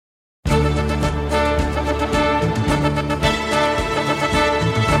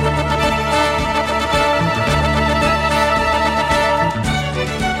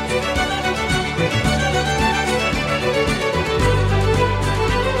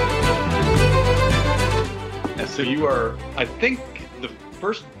So you are, I think, the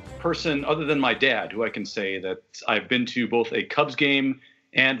first person other than my dad who I can say that I've been to both a Cubs game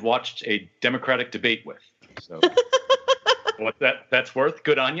and watched a Democratic debate with. So what that's worth,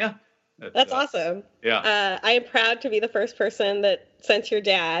 good on you. That's awesome. Yeah. I am proud to be the first person that, since your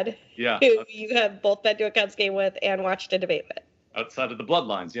dad, who you have both been to a Cubs game with and watched a debate with. Outside of the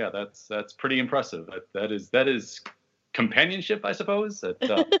bloodlines, yeah, that's pretty impressive. That is companionship, I suppose.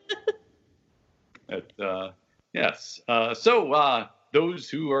 Yes. So those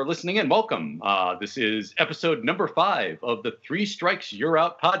who are listening in, welcome. This is episode number 5 of the 3 Strikes You're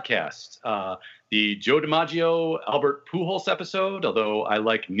Out podcast. The Joe DiMaggio, Albert Pujols episode, although I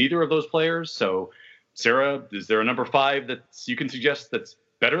like neither of those players. So, Sarah, is there a number 5 that you can suggest that's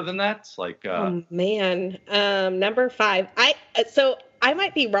better than that? Oh man, number 5. I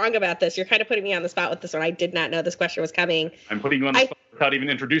might be wrong about this. You're kind of putting me on the spot with this one. I did not know this question was coming. I'm putting you on the spot without even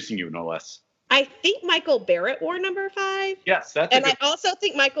introducing you, no less. I think Michael Barrett wore number 5. Yes, I also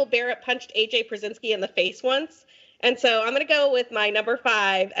think Michael Barrett punched AJ Pierzynski in the face once. And so I'm going to go with my number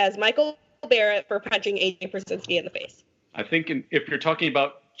 5 as Michael Barrett for punching AJ Pierzynski in the face. I think if you're talking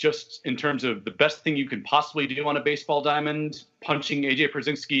about just in terms of the best thing you can possibly do on a baseball diamond, punching AJ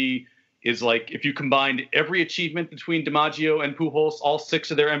Pierzynski is like if you combined every achievement between DiMaggio and Pujols, all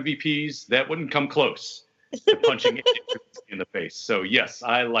 6 of their MVPs, that wouldn't come close to punching AJ Pierzynski in the face. So yes,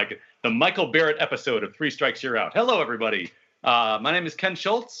 I like it. The Michael Barrett episode of 3 Strikes You're Out. Hello, everybody. My name is Ken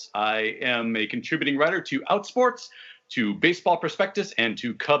Schultz. I am a contributing writer to Outsports, to Baseball Prospectus, and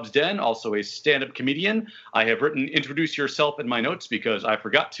to Cubs Den, also a stand-up comedian. I have written Introduce Yourself in my notes because I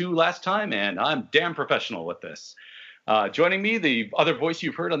forgot to last time, and I'm damn professional with this. Joining me, the other voice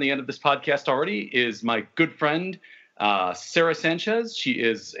you've heard on the end of this podcast already, is my good friend, Sarah Sanchez. She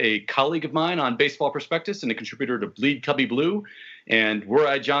is a colleague of mine on Baseball Prospectus and a contributor to Bleed Cubby Blue. And were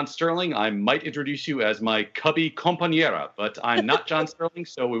I John Sterling, I might introduce you as my Cubby compañera, but I'm not John Sterling,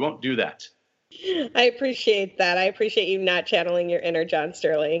 so we won't do that. I appreciate that. I appreciate you not channeling your inner John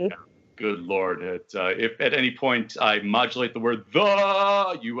Sterling. Good Lord. If at any point I modulate the word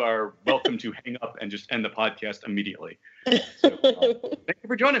 "the," you are welcome to hang up and just end the podcast immediately. So, thank you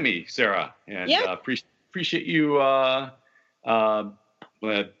for joining me, Sarah. And appreciate you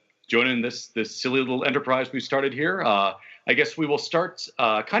joining this silly little enterprise we started here. I guess we will start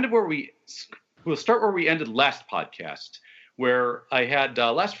kind of where we ended last podcast, where I had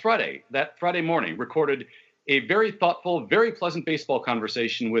that Friday morning, recorded a very thoughtful, very pleasant baseball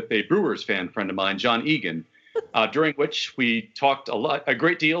conversation with a Brewers fan friend of mine, John Egan, during which we talked a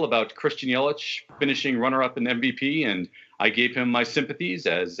great deal about Christian Yelich finishing runner-up in MVP, and I gave him my sympathies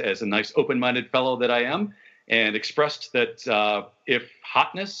as a nice open-minded fellow that I am, and expressed that if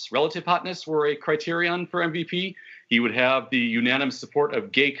relative hotness were a criterion for MVP, he would have the unanimous support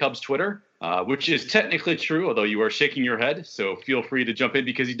of Gay Cubs Twitter, which is technically true, although you are shaking your head. So feel free to jump in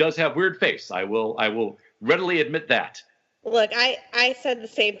because he does have weird face. I will readily admit that. Look, I said the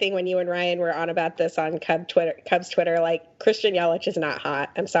same thing when you and Ryan were on about this on Cubs Twitter. Like, Christian Yelich is not hot.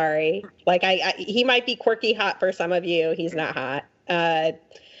 I'm sorry. Like, he might be quirky hot for some of you. He's not hot.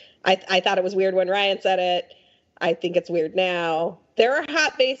 I thought it was weird when Ryan said it. I think it's weird now. There are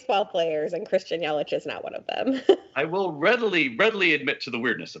hot baseball players, and Christian Yelich is not one of them. I will readily admit to the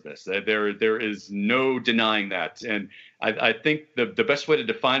weirdness of this. There is no denying that. And I think the best way to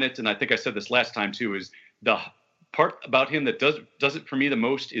define it, and I think I said this last time too, is the part about him that does it for me the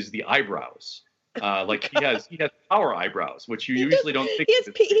most is the eyebrows. Like he has power eyebrows, which you usually don't think.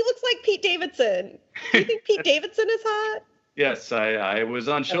 He looks like Pete Davidson. Do you think Pete Davidson is hot? Yes, I was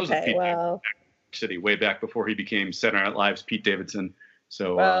on shows with Pete Davidson. City way back before he became Saturday Night Live's Pete Davidson.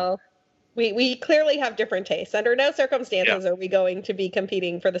 So we clearly have different tastes. Under no circumstances are we going to be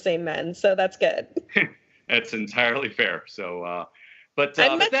competing for the same men. So that's good. That's entirely fair. So, but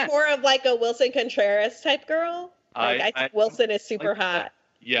I'm much more of like a Wilson Contreras type girl. I think Wilson is super hot.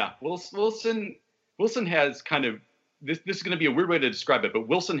 Yeah, Wilson has kind of this is going to be a weird way to describe it, but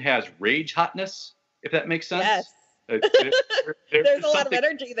Wilson has rage hotness, if that makes sense. Yes. There's a lot of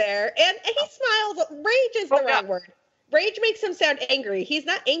energy there. And he smiles. Rage is the wrong word. Rage makes him sound angry. He's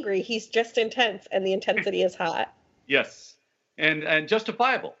not angry. He's just intense, and the intensity is hot. Yes. And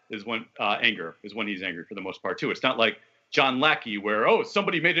justifiable is when anger is when he's angry for the most part, too. It's not like John Lackey where,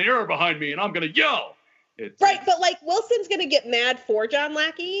 somebody made an error behind me, and I'm going to yell. But like Wilson's going to get mad for John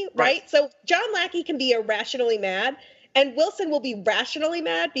Lackey, right? So John Lackey can be irrationally mad. And Wilson will be rationally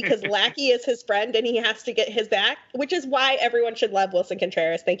mad because Lackey is his friend and he has to get his back, which is why everyone should love Wilson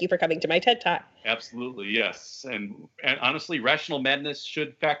Contreras. Thank you for coming to my TED Talk. Absolutely, yes. And honestly, rational madness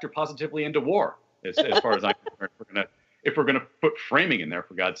should factor positively into war, as far as I'm concerned. if we're going to put framing in there,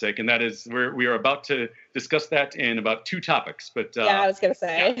 for God's sake. And that is where we are about to discuss that in about 2 topics. But I was going to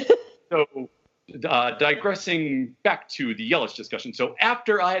say. Yeah. So digressing back to the Yelich discussion. So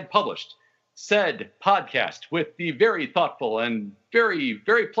after I had published said podcast with the very thoughtful and very,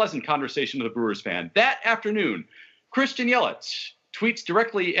 very pleasant conversation of the Brewers fan, that afternoon, Christian Yelich tweets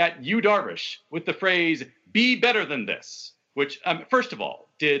directly at Yu Darvish with the phrase, "Be better than this," which, first of all,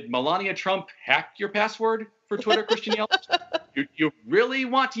 did Melania Trump hack your password for Twitter, Christian Yelich? You really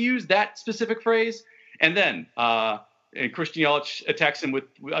want to use that specific phrase? And then and Christian Yelich attacks him with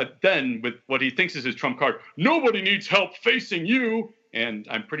what he thinks is his trump card. "Nobody needs help facing you." And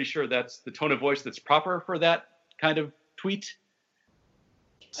I'm pretty sure that's the tone of voice that's proper for that kind of tweet.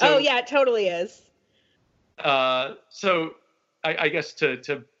 So, yeah, it totally is. So I guess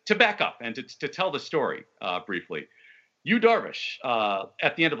to back up and to tell the story briefly, Yu Darvish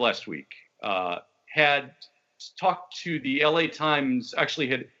at the end of last week had talked to the LA Times,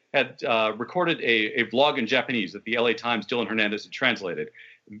 actually had recorded a vlog in Japanese that the LA Times, Dylan Hernandez, had translated.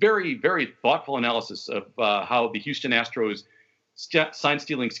 Very, very thoughtful analysis of how the Houston Astros sign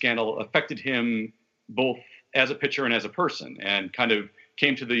stealing scandal affected him both as a pitcher and as a person, and kind of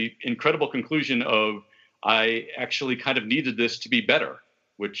came to the incredible conclusion of, I actually kind of needed this to be better,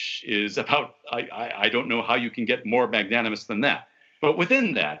 which is about, I don't know how you can get more magnanimous than that. But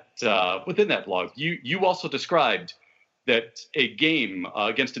within that vlog, you also described that a game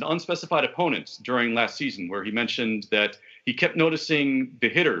against an unspecified opponent during last season, where he mentioned that he kept noticing the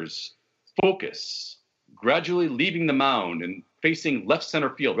hitters focus, gradually leaving the mound and facing left center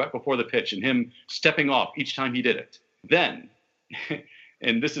field right before the pitch, and him stepping off each time he did it. Then,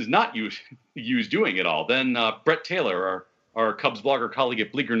 and this is not Yu's doing it all, then Brett Taylor, our Cubs blogger colleague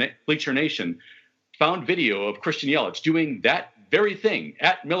at Bleacher Nation, found video of Christian Yelich doing that very thing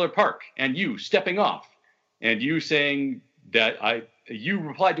at Miller Park, and Yu stepping off, and Yu saying that Yu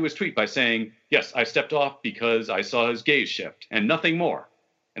replied to his tweet by saying, "Yes, I stepped off because I saw his gaze shift, and nothing more."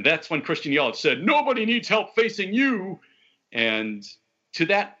 And that's when Christian Yelich said, "Nobody needs help facing you." And to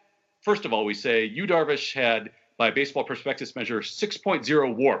that, first of all, we say Yu Darvish had, by Baseball Prospectus measure,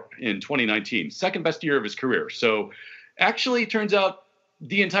 6.0 WARP in 2019, second best year of his career. So actually, turns out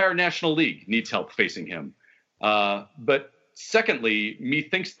the entire National League needs help facing him. But secondly,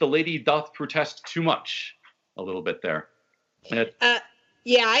 methinks the lady doth protest too much a little bit there.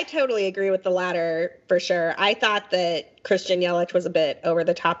 Yeah, I totally agree with the latter for sure. I thought that Christian Yelich was a bit over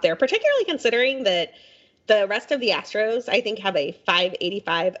the top there, particularly considering that the rest of the Astros, I think, have a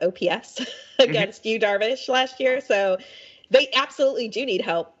 585 OPS against Yu Darvish last year. So they absolutely do need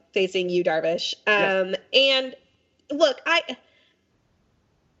help facing Yu Darvish. Yes. And look,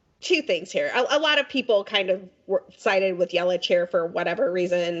 two things here. A lot of people kind of sided with Yelich here for whatever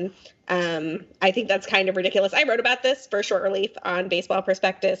reason. I think that's kind of ridiculous. I wrote about this for Short Relief on Baseball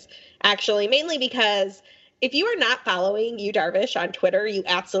Prospectus, actually, mainly because if you are not following Yu Darvish on Twitter, you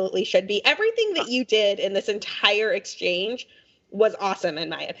absolutely should be. Everything that you did in this entire exchange was awesome, in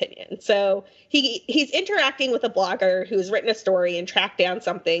my opinion. So he's interacting with a blogger who's written a story and tracked down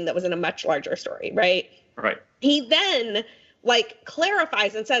something that was in a much larger story, right? Right. He then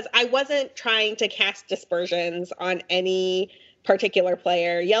clarifies and says, I wasn't trying to cast dispersions on any particular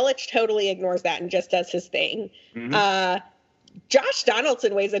player. Yelich totally ignores that and just does his thing. Mm-hmm. Josh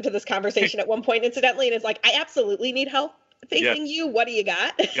Donaldson weighs into this conversation at one point, incidentally, and is like, I absolutely need help facing you. What do you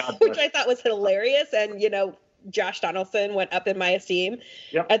got? Which I thought was hilarious. And, Josh Donaldson went up in my esteem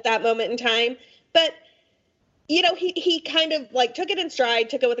at that moment in time. But, he kind of took it in stride,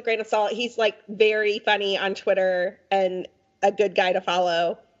 took it with a grain of salt. He's very funny on Twitter and a good guy to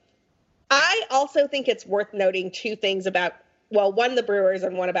follow. I also think it's worth noting two things about, one, the Brewers,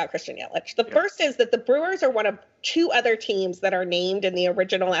 and one about Christian Yelich. The first is that the Brewers are one of two other teams that are named in the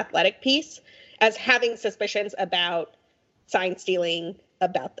original Athletic piece as having suspicions about sign stealing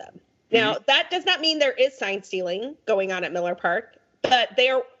about them. Mm-hmm. Now, that does not mean there is sign stealing going on at Miller Park, but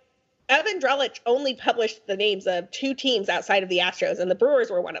Evan Drellich only published the names of two teams outside of the Astros, and the Brewers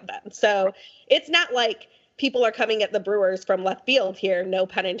were one of them. So it's not like people are coming at the Brewers from left field here, no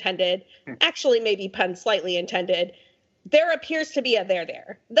pun intended. Actually, maybe pun slightly intended. There appears to be a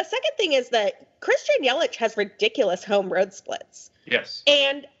there. The second thing is that Christian Yelich has ridiculous home road splits. Yes.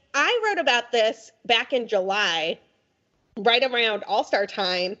 And I wrote about this back in July, right around All-Star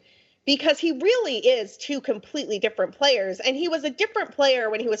time, because he really is two completely different players. And he was a different player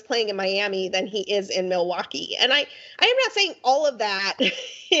when he was playing in Miami than he is in Milwaukee. And I am not saying all of that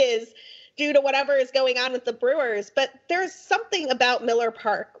is due to whatever is going on with the Brewers, but there's something about Miller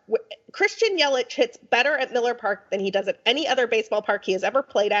Park. Christian Yelich hits better at Miller Park than he does at any other baseball park he has ever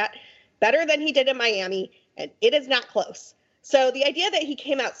played at, better than he did in Miami, and it is not close. So the idea that he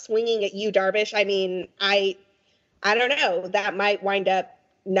came out swinging at Yu Darvish, I mean, I don't know. That might wind up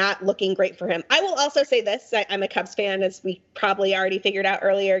not looking great for him. I will also say this. I'm a Cubs fan, as we probably already figured out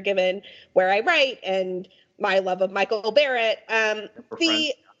earlier, given where I write and my love of Michael Barrett.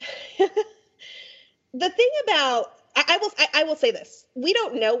 The thing about, I will say this. We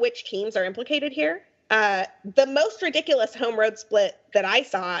don't know which teams are implicated here. The most ridiculous home road split that I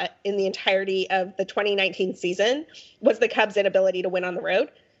saw in the entirety of the 2019 season was the Cubs' inability to win on the road.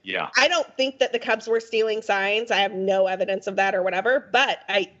 Yeah. I don't think that the Cubs were stealing signs. I have no evidence of that or whatever, but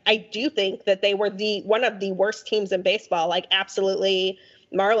I do think that they were one of the worst teams in baseball, like absolutely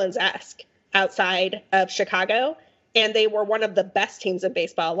Marlins-esque outside of Chicago. And they were one of the best teams in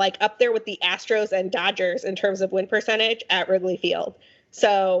baseball, like up there with the Astros and Dodgers in terms of win percentage at Wrigley Field.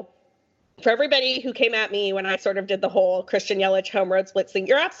 So for everybody who came at me when I sort of did the whole Christian Yelich home road splits thing,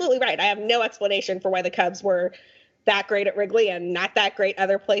 you're absolutely right. I have no explanation for why the Cubs were that great at Wrigley and not that great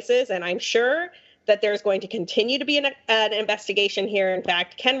other places. And I'm sure that there's going to continue to be an investigation here. In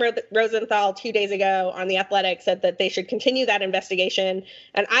fact, Ken Rosenthal 2 days ago on The Athletic said that they should continue that investigation.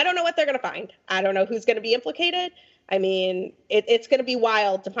 And I don't know what they're going to find. I don't know who's going to be implicated. I mean, it's going to be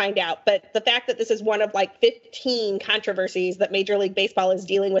wild to find out. But the fact that this is one of like 15 controversies that Major League Baseball is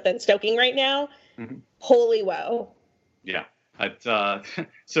dealing with and stoking right now, holy woe. Yeah.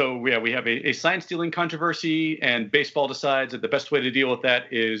 So yeah, we have a sign stealing controversy, and baseball decides that the best way to deal with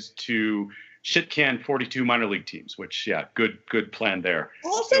that is to shit can 42 minor league teams, which, yeah, good plan there.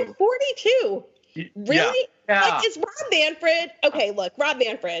 Also, so, 42. Really? Yeah. Like, is Rob Manfred? Okay, look, Rob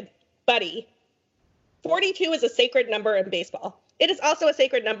Manfred, buddy. 42 is a sacred number in baseball. It is also a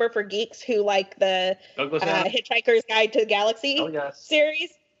sacred number for geeks who like the Hitchhiker's Guide to the Galaxy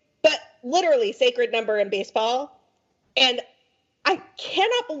series, but literally sacred number in baseball. And I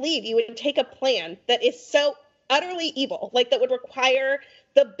cannot believe you would take a plan that is so utterly evil, like that would require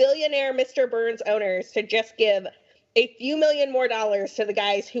the billionaire Mr. Burns owners to just give a few million more dollars to the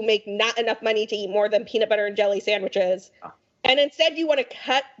guys who make not enough money to eat more than peanut butter and jelly sandwiches. And instead you want to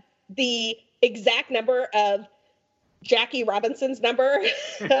cut the exact number of Jackie Robinson's number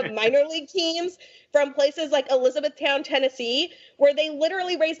of minor league teams from places like Elizabethtown, Tennessee, where they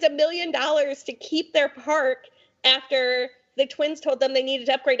literally raised $1 million to keep their park after the Twins told them they needed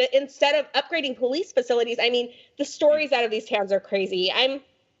to upgrade it instead of upgrading police facilities. I mean, the stories out of these towns are crazy. I'm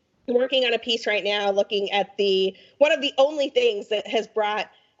working on a piece right now looking at one of the only things that has brought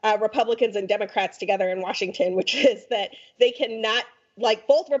Republicans and Democrats together in Washington, which is that they cannot, like,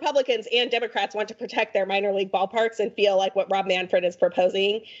 both Republicans and Democrats want to protect their minor league ballparks and feel like what Rob Manfred is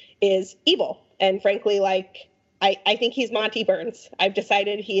proposing is evil. And frankly, like, I think he's Monty Burns. I've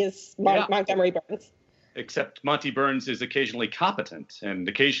decided he is Montgomery Burns. Except Monty Burns is occasionally competent and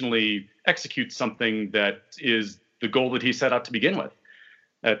occasionally executes something that is the goal that he set out to begin with.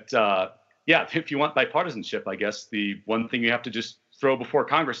 If you want bipartisanship, I guess the one thing you have to just throw before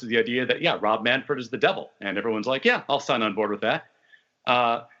Congress is the idea that, Rob Manfred is the devil. And everyone's like, yeah, I'll sign on board with that.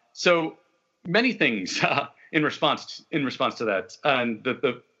 So many things in response to that. And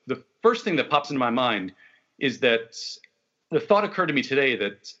the first thing that pops into my mind is that the thought occurred to me today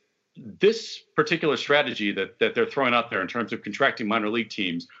that this particular strategy that they're throwing out there in terms of contracting minor league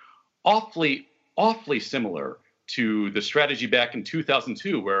teams, awfully similar to the strategy back in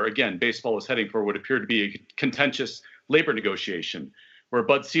 2002, where, again, baseball was heading for what appeared to be a contentious labor negotiation, where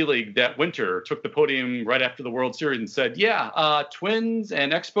Bud Selig that winter took the podium right after the World Series and said, Twins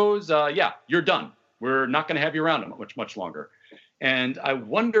and Expos, you're done. We're not going to have you around much longer. And I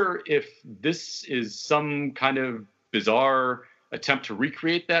wonder if this is some kind of bizarre attempt to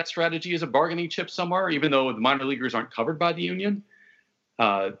recreate that strategy as a bargaining chip somewhere, even though the minor leaguers aren't covered by the union.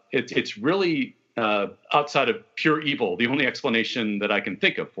 It's really outside of pure evil, the only explanation that I can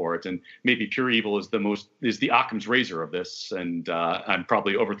think of for it, and maybe pure evil is the Occam's razor of this, and I'm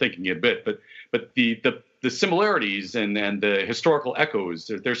probably overthinking it a bit, but the similarities and the historical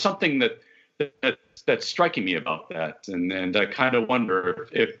echoes, there's something that's striking me about that, and I kind of wonder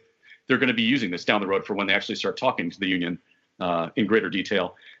if they're going to be using this down the road for when they actually start talking to the union in greater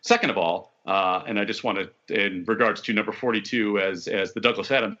detail. Second of all, and I just want to, in regards to number 42 as the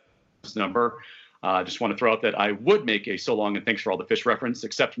Douglas Adams number, I just want to throw out that I would make a so long and thanks for all the fish reference,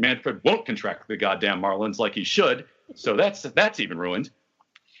 except Manfred won't contract the goddamn Marlins like he should. So that's even ruined.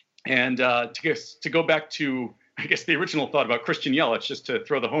 And to go back to, I guess, the original thought about Christian Yelich, just to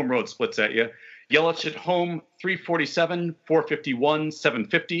throw the home road splits at you. Yelich at home, 347, 451,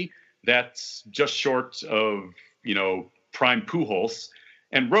 750. That's just short of, prime Pujols.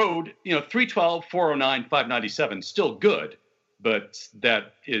 And road, 312, 409, 597, still good, but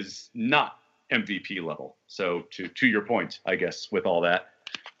that is not MVP level. So to your point, I guess, with all that.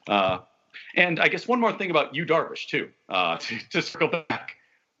 And I guess one more thing about Yu Darvish, too, to circle back,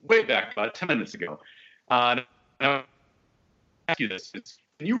 way back about 10 minutes ago. Now, I'll ask you this.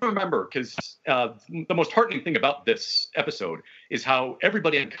 Can you remember, because the most heartening thing about this episode is how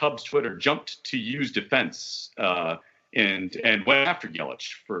everybody on Cubs Twitter jumped to Yu's defense and went after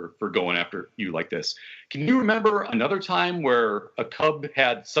Yelich for going after you like this. Can you remember another time where a Cub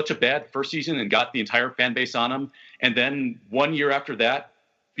had such a bad first season and got the entire fan base on him, and then 1 year after that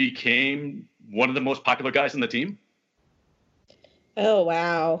became one of the most popular guys on the team? Oh,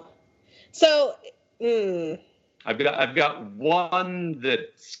 wow. So, I've got one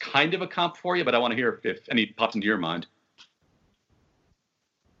that's kind of a comp for you, but I want to hear if any pops into your mind.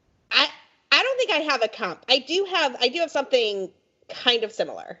 I don't think I have a comp. I do have something kind of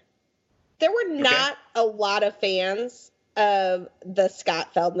similar. There were not a lot of fans of the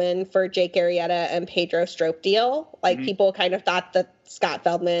Scott Feldman for Jake Arrieta and Pedro Strop deal. Like, people kind of thought that Scott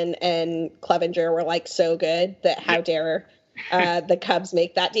Feldman and Clevenger were like so good that how dare the Cubs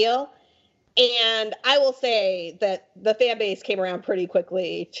make that deal. And I will say that the fan base came around pretty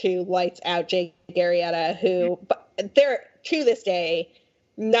quickly to lights out Jake Arrieta, who there to this day,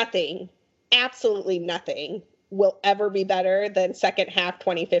 nothing, absolutely nothing will ever be better than second half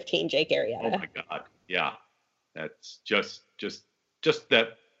 2015 Jake Arrieta. Oh my God. Yeah. That's just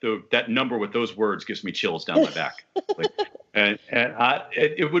that number with those words gives me chills down my back.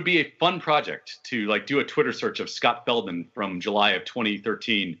 It would be a fun project to like do a Twitter search of Scott Feldman from July of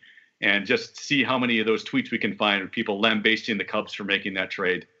 2013 and just see how many of those tweets we can find of people lambasting the Cubs for making that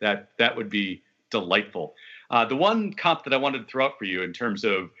trade. That would be delightful. The one comp that I wanted to throw out for you in terms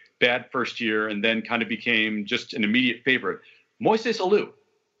of bad first year and then kind of became just an immediate favorite, Moises Alou,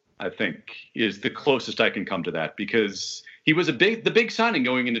 I think, is the closest I can come to that, because he was the big signing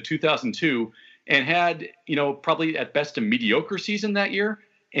going into 2002 and had, probably at best a mediocre season that year.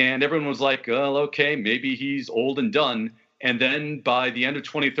 And everyone was like, oh, okay, maybe he's old and done. And then by the end of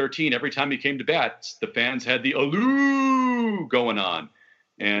 2013, every time he came to bat, the fans had the Alou going on.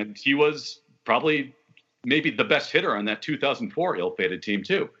 And he was probably maybe the best hitter on that 2004 ill-fated team,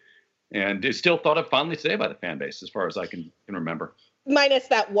 too. And is still thought of fondly today by the fan base, as far as I can remember. Minus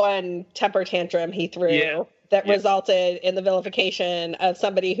that one temper tantrum he threw that resulted in the vilification of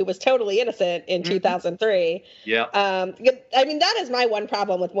somebody who was totally innocent in 2003. Yeah. I mean, that is my one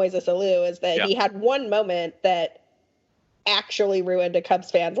problem with Moises Alou, is that he had one moment that actually ruined a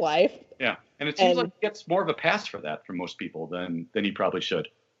Cubs fan's life. Yeah. And it seems like he gets more of a pass for that from most people than he probably should.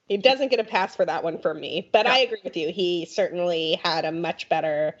 He doesn't get a pass for that one from me, but I agree with you. He certainly had a much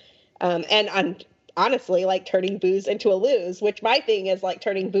better, and honestly, like turning boos into a lose, which my thing is like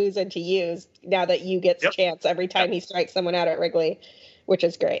turning boos into U's now that you gets a chance every time he strikes someone out at Wrigley, which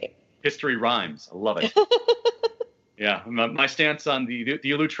is great. History rhymes. I love it. Yeah. My stance on the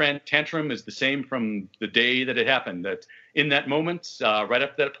Alou tantrum is the same from the day that it happened. That in that moment, right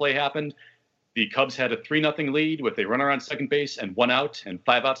after that play happened, the Cubs had a 3-0 lead with a runner on second base and 1 out and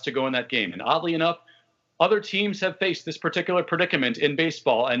 5 outs to go in that game. And oddly enough, other teams have faced this particular predicament in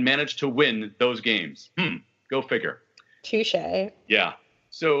baseball and managed to win those games. Go figure. Touche. Yeah.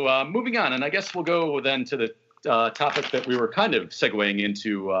 So moving on, and I guess we'll go then to the topic that we were kind of segueing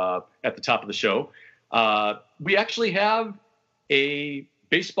into at the top of the show. We actually have a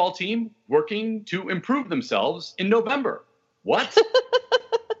baseball team working to improve themselves in November. What?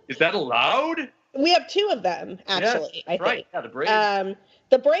 Is that allowed? We have 2 of them, actually, I think. Right. Yeah, the Braves.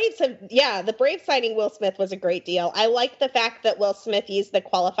 The Braves signing Will Smith was a great deal. I like the fact that Will Smith used the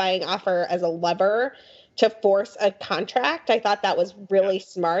qualifying offer as a lever to force a contract. I thought that was really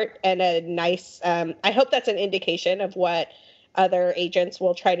smart and a nice, I hope that's an indication of what other agents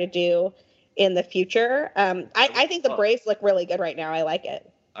will try to do in the future. I think the Braves look really good right now. I like it.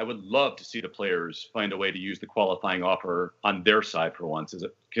 I would love to see the players find a way to use the qualifying offer on their side for once,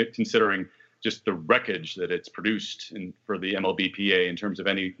 considering just the wreckage that it's produced for the MLBPA in terms of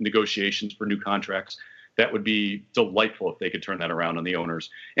any negotiations for new contracts. That would be delightful if they could turn that around on the owners.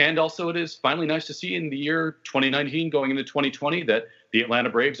 And also it is finally nice to see in the year 2019 going into 2020 that the Atlanta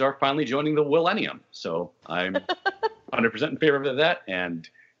Braves are finally joining the Millennium. So I'm 100% in favor of that. And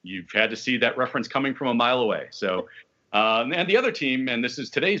you've had to see that reference coming from a mile away. So, and the other team, and this is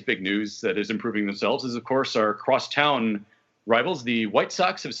today's big news that is improving themselves, is of course our crosstown rivals. The White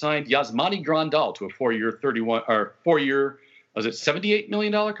Sox have signed Yasmani Grandal to a 4-year, was it $78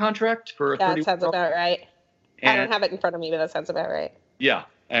 million contract for a 30? That sounds about right. I don't have it in front of me, but that sounds about right. Yeah.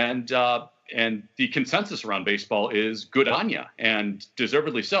 And the consensus around baseball is good on ya, and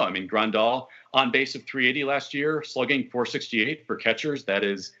deservedly so. I mean, Grandal on base of 380 last year, slugging 468 for catchers. That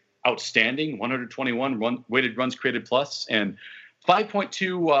is outstanding, 121 weighted runs created plus, and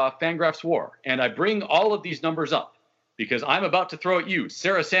 5.2 Fangraphs WAR. And I bring all of these numbers up because I'm about to throw at you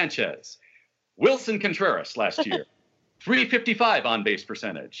Sarah Sanchez, Wilson Contreras last year, 355 on base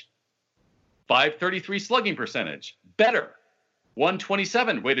percentage, 533 slugging percentage, better.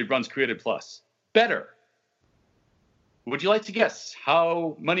 127 weighted runs created plus, better. Would you like to guess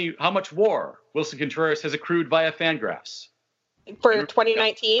how much WAR Wilson Contreras has accrued via Fangraphs? For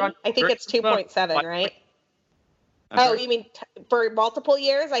 2019, I think it's 2.7, right? Oh, you mean for multiple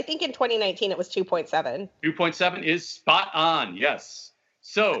years? I think in 2019 it was 2.7. 2.7 is spot on, yes.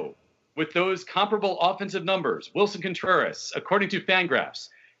 So, with those comparable offensive numbers, Wilson Contreras, according to Fangraphs,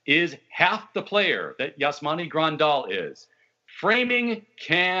 is half the player that Yasmani Grandal is. Framing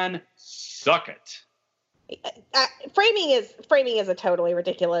can suck it. Framing is a totally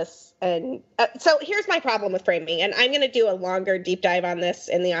ridiculous, and so here's my problem with framing, and I'm going to do a longer deep dive on this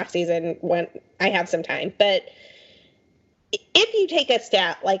in the off season when I have some time. But if you take a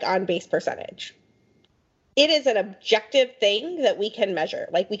stat like on base percentage, it is an objective thing that we can measure.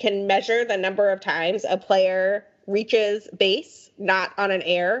 Like, we can measure the number of times a player reaches base, not on an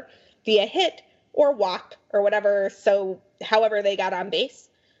error, via hit or walk or whatever. So however they got on base.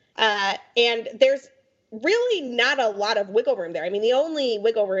 And there's really not a lot of wiggle room there. I mean, the only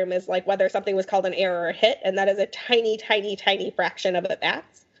wiggle room is like whether something was called an error or a hit, and that is a tiny, tiny, tiny fraction of at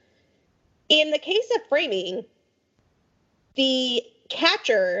bats. In the case of framing, the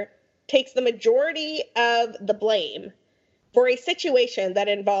catcher takes the majority of the blame for a situation that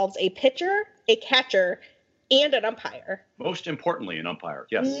involves a pitcher, a catcher, and an umpire. Most importantly, an umpire,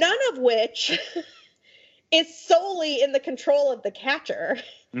 yes. None of which is solely in the control of the catcher.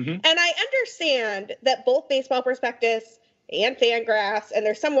 Mm-hmm. And I understand that both Baseball Prospectus and Fangraphs, and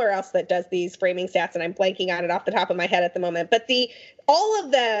there's somewhere else that does these framing stats, and I'm blanking on it off the top of my head at the moment, but all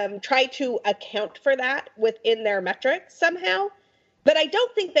of them try to account for that within their metrics somehow, but I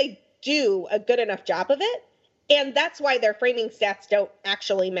don't think they do a good enough job of it. And that's why their framing stats don't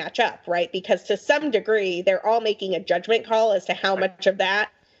actually match up, right? Because to some degree, they're all making a judgment call as to how much of that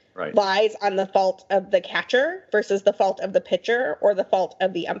lies on the fault of the catcher versus the fault of the pitcher or the fault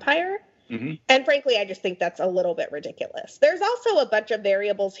of the umpire. Mm-hmm. And frankly, I just think that's a little bit ridiculous. There's also a bunch of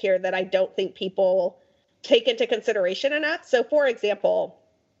variables here that I don't think people take into consideration enough. So, for example,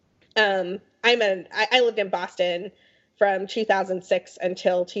 I lived in Boston from 2006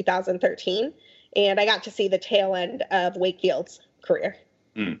 until 2013, and I got to see the tail end of Wakefield's career.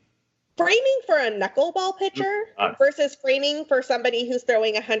 Mm. Framing for a knuckleball pitcher versus framing for somebody who's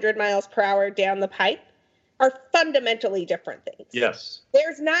throwing 100 miles per hour down the pipe are fundamentally different things. Yes.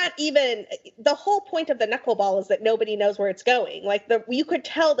 There's not even, the whole point of the knuckleball is that nobody knows where it's going. Like, you could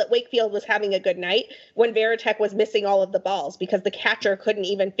tell that Wakefield was having a good night when Varitek was missing all of the balls because the catcher couldn't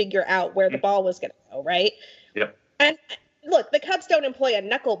even figure out where the ball was going to go, right? Yep. And look, the Cubs don't employ a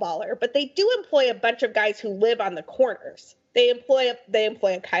knuckleballer, but they do employ a bunch of guys who live on the corners. They employ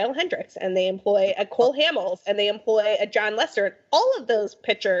a Kyle Hendricks, and they employ a Cole Hamels, and they employ a John Lester. All of those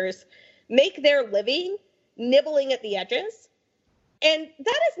pitchers make their living nibbling at the edges. And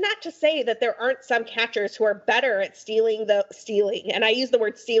that is not to say that there aren't some catchers who are better at stealing. And I use the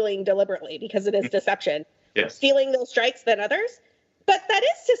word stealing deliberately because it is deception. Yes. Stealing those strikes than others. But that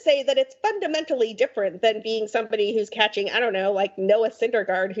is to say that it's fundamentally different than being somebody who's catching, I don't know, like Noah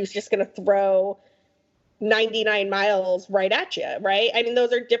Syndergaard, who's just going to throw 99 miles right at you, right? I mean,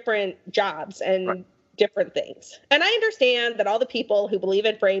 those are different jobs and different things. And I understand that all the people who believe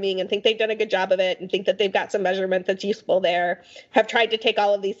in framing and think they've done a good job of it and think that they've got some measurement that's useful there have tried to take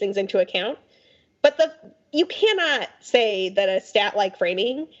all of these things into account. But you cannot say that a stat like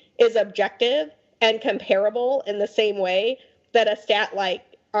framing is objective and comparable in the same way that a stat like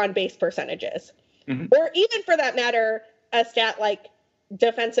on-base percentages. Mm-hmm. Or even, for that matter, a stat like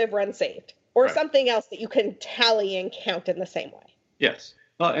defensive runs saved. Or something else that you can tally and count in the same way. Yes.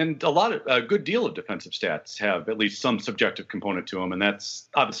 And a good deal of defensive stats have at least some subjective component to them. And that's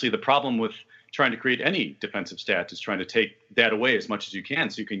obviously the problem with trying to create any defensive stat, is trying to take that away as much as you can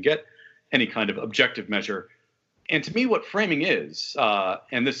so you can get any kind of objective measure. And to me, what framing is,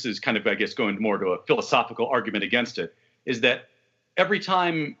 and this is kind of, I guess, going more to a philosophical argument against it, is that every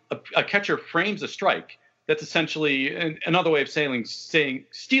time a catcher frames a strike, that's essentially another way of saying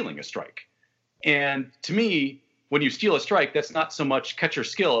stealing a strike. And to me, when you steal a strike, that's not so much catcher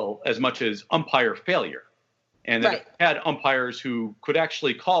skill as much as umpire failure. And if you had umpires who could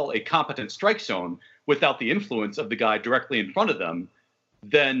actually call a competent strike zone without the influence of the guy directly in front of them,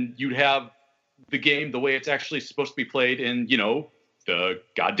 then you'd have the game the way it's actually supposed to be played in, the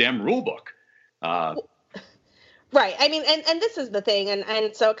goddamn rule book. Right. I mean, and this is the thing.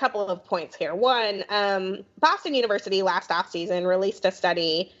 And so a couple of points here. One, Boston University last offseason released a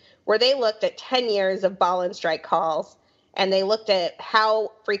study where they looked at 10 years of ball and strike calls, and they looked at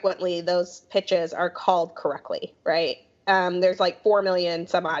how frequently those pitches are called correctly, right? There's like 4 million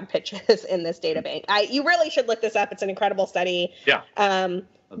some odd pitches in this data bank. You really should look this up. It's an incredible study. Yeah.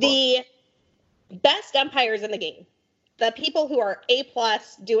 The best umpires in the game, the people who are A+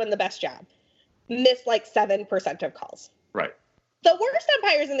 doing the best job, miss like 7% of calls. Right. The worst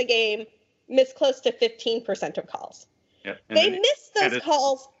umpires in the game miss close to 15% of calls. Yeah. They miss those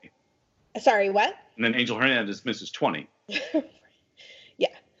calls. Sorry, what? And then Angel Hernandez misses 20. Yeah.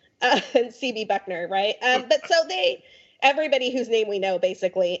 And CB Buckner, right? But so everybody whose name we know,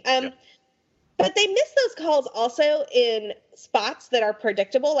 basically. But they miss those calls also in spots that are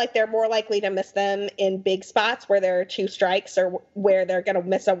predictable. Like they're more likely to miss them in big spots where there are 2 strikes or where they're going to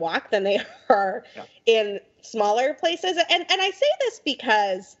miss a walk than they are in smaller places. And I say this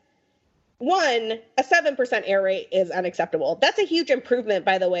because, one, a 7% error rate is unacceptable. That's a huge improvement,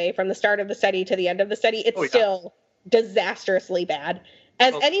 by the way, from the start of the study to the end of the study. It's still disastrously bad.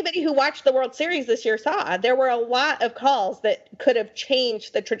 As anybody who watched the World Series this year saw, there were a lot of calls that could have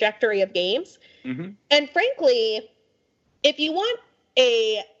changed the trajectory of games. Mm-hmm. And frankly, if you want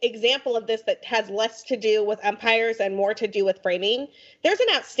a example of this that has less to do with umpires and more to do with framing, there's an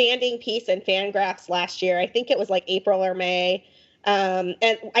outstanding piece in Fangraphs last year. I think it was like April or May. And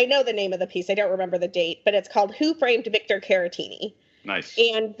I know the name of the piece. I don't remember the date, but it's called Who Framed Victor Caratini? Nice.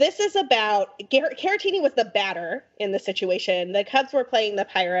 And this is about Caratini was the batter in the situation. The Cubs were playing the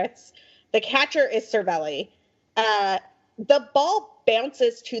Pirates. The catcher is Cervelli. The ball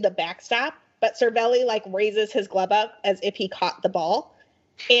bounces to the backstop, but Cervelli like raises his glove up as if he caught the ball.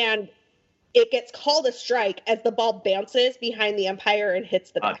 And it gets called a strike as the ball bounces behind the umpire and hits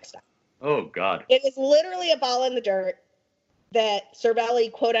the backstop. Oh, God. It is literally a ball in the dirt that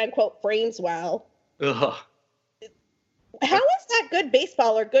Cervelli, quote unquote, frames well. Ugh. How is that good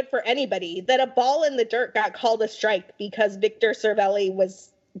baseball or good for anybody that a ball in the dirt got called a strike because Victor Cervelli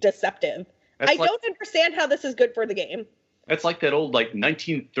was deceptive? I don't understand how this is good for the game. That's like that old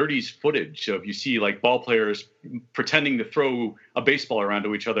 1930s footage of you see like ball players pretending to throw a baseball around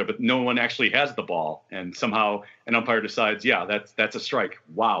to each other, but no one actually has the ball. And somehow an umpire decides, that's a strike.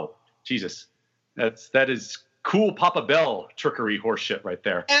 Wow. Jesus. That is cool Papa Bell trickery horse shit right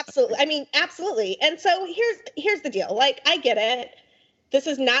there. Absolutely. I mean, absolutely. And so here's the deal. Like, I get it. This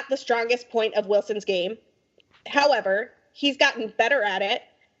is not the strongest point of Wilson's game. However, he's gotten better at it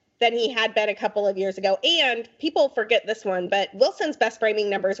than he had been a couple of years ago. And people forget this one, but Wilson's best framing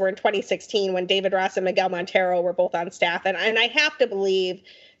numbers were in 2016 when David Ross and Miguel Montero were both on staff. And I have to believe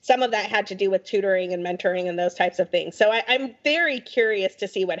some of that had to do with tutoring and mentoring and those types of things. So I'm very curious to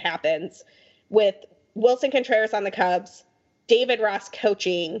see what happens with Wilson Contreras on the Cubs, David Ross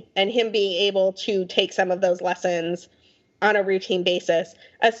coaching, and him being able to take some of those lessons on a routine basis,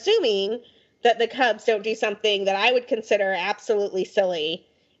 assuming that the Cubs don't do something that I would consider absolutely silly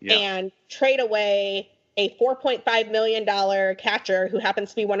and trade away a $4.5 million catcher who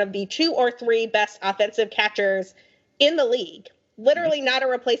happens to be one of the 2 or 3 best offensive catchers in the league. Literally not a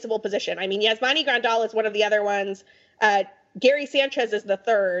replaceable position. I mean, Yasmani Grandal is one of the other ones. Gary Sanchez is the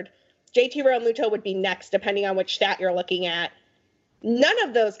third. JT Realmuto would be next, depending on which stat you're looking at. None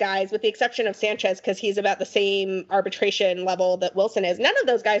of those guys, with the exception of Sanchez, because he's about the same arbitration level that Wilson is, none of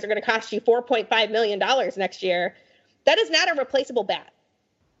those guys are going to cost you $4.5 million next year. That is not a replaceable bat.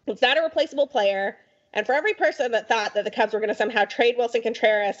 It's not a replaceable player. And for every person that thought that the Cubs were going to somehow trade Wilson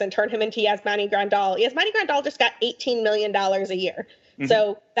Contreras and turn him into Yasmani Grandal just got $18 million a year. Mm-hmm.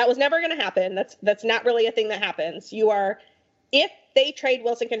 So that was never going to happen. That's not really a thing that happens. If they trade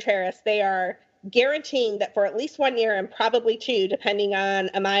Wilson Contreras, they are guaranteeing that for at least 1 year and probably 2, depending on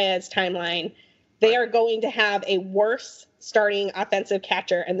Amaya's timeline, they are going to have a worse starting offensive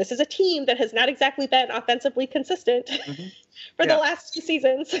catcher. And this is a team that has not exactly been offensively consistent for the last 2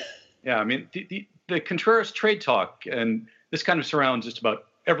 seasons. Yeah, I mean, the Contreras trade talk, and this kind of surrounds just about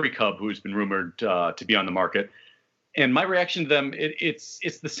every Cub who's been rumored to be on the market. And my reaction to them, it's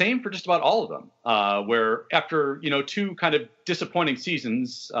the same for just about all of them, where after, 2 kind of disappointing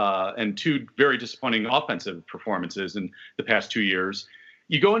seasons and 2 very disappointing offensive performances in the past 2 years,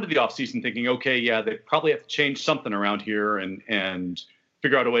 you go into the offseason thinking, okay, they probably have to change something around here and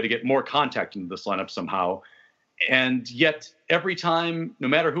figure out a way to get more contact into this lineup somehow. And yet every time, no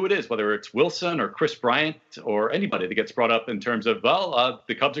matter who it is, whether it's Wilson or Chris Bryant or anybody that gets brought up in terms of,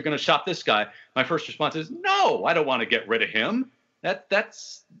 the Cubs are going to shop this guy, my first response is, no, I don't want to get rid of him.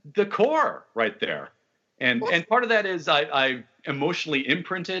 That's the core right there. And part of that is I emotionally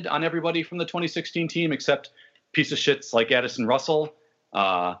imprinted on everybody from the 2016 team, except piece of shits like Addison Russell.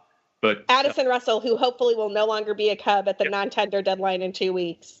 But Addison Russell, who hopefully will no longer be a Cub at the non-tender deadline in 2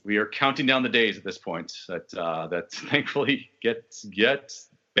 weeks. We are counting down the days at this point that thankfully gets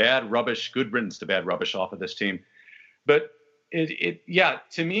bad rubbish, good riddance to bad rubbish off of this team. But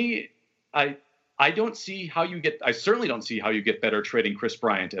to me, I certainly don't see how you get better trading Kris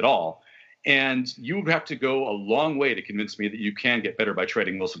Bryant at all. And you would have to go a long way to convince me that you can get better by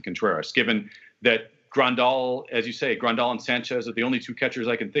trading Willson Contreras, given that Grandal, as you say, Grandal and Sanchez are the only two catchers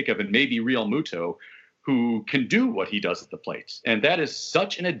I can think of, and maybe Real Muto, who can do what he does at the plate. And that is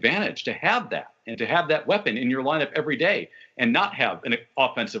such an advantage to have that, and to have that weapon in your lineup every day, and not have an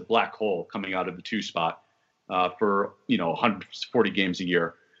offensive black hole coming out of the 2 spot for 140 games a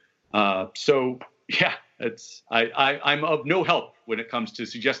year. I'm of no help when it comes to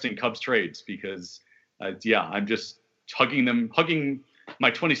suggesting Cubs trades, because I'm just hugging my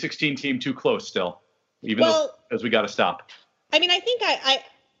 2016 team too close still. Even though as we got to stop. I mean, I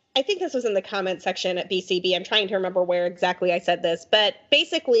think this was in the comment section at BCB. I'm trying to remember where exactly I said this, but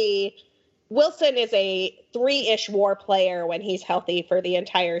basically Willson is a 3-ish WAR player when he's healthy for the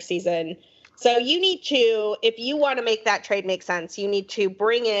entire season. So you need to, if you want to make that trade make sense, you need to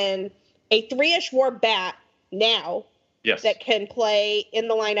bring in a 3-ish WAR bat now. Yes. That can play in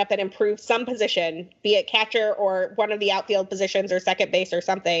the lineup and improve some position, be it catcher or one of the outfield positions or second base or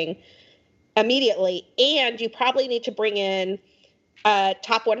something, immediately. And you probably need to bring in a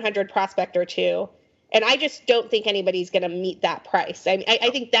top 100 prospect or two. And I just don't think anybody's going to meet that price. I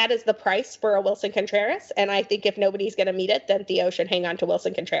think that is the price for a Willson Contreras. And I think if nobody's going to meet it, then Theo should hang on to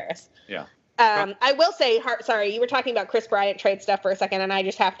Willson Contreras. Yeah. I will say, sorry, you were talking about Kris Bryant trade stuff for a second, and I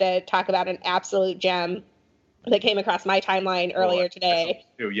just have to talk about an absolute gem that came across my timeline earlier today.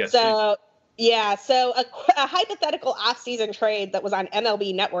 Yes, so a hypothetical off-season trade that was on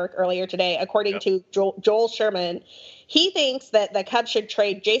MLB Network earlier today, according to Joel Sherman. He thinks that the Cubs should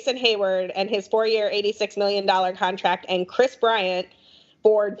trade Jason Hayward and his 4-year, $86 million contract and Kris Bryant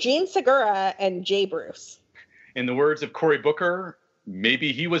for Jean Segura and Jay Bruce. In the words of Cory Booker,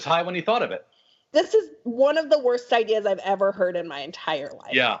 maybe he was high when he thought of it. This is one of the worst ideas I've ever heard in my entire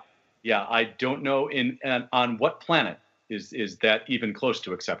life. Yeah, I don't know on what planet is that even close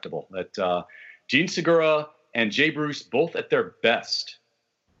to acceptable. That Jean Segura and Jay Bruce, both at their best,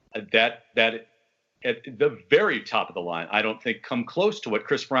 that at the very top of the line, I don't think come close to what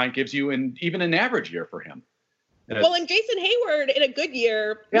Kris Bryant gives you in even an average year for him. Well, and Jason Hayward in a good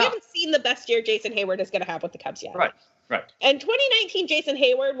year, we haven't seen the best year Jason Hayward is going to have with the Cubs yet. Right. And 2019 Jason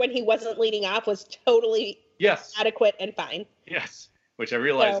Hayward, when he wasn't leading off, was totally adequate and fine. Yes, which I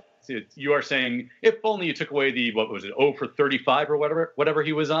realize you are saying if only you took away the, 0 for 35 or whatever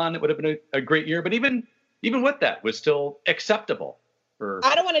he was on, it would have been a great year. But even with that, was still acceptable.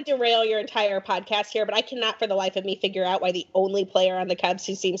 I don't want to derail your entire podcast here, but I cannot for the life of me figure out why the only player on the Cubs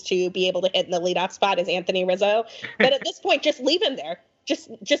who seems to be able to hit in the leadoff spot is Anthony Rizzo. But at this point, just leave him there.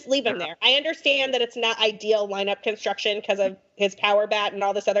 Just leave him there. I understand that it's not ideal lineup construction because of his power bat and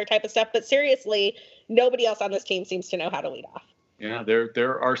all this other type of stuff, but seriously, nobody else on this team seems to know how to lead off. Yeah,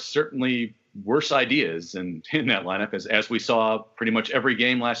 there are certainly worse ideas in that lineup, as we saw pretty much every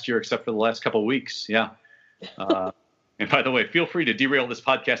game last year except for the last couple of weeks. Yeah. And by the way, feel free to derail this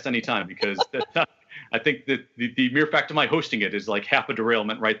podcast anytime, because I think that the mere fact of my hosting it is like half a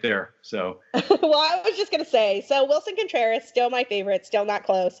derailment right there. So. Well, I was just going to say, so Willson Contreras, still my favorite, still not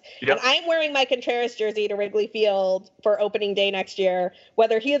close. Yep. And I'm wearing my Contreras jersey to Wrigley Field for opening day next year,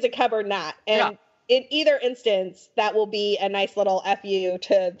 whether he is a Cub or not. And in either instance, that will be a nice little FU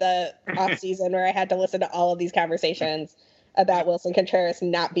to the off season where I had to listen to all of these conversations about Willson Contreras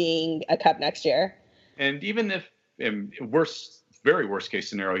not being a Cub next year. And even if very worst case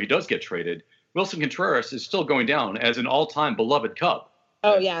scenario, he does get traded, Willson Contreras is still going down as an all-time beloved Cub.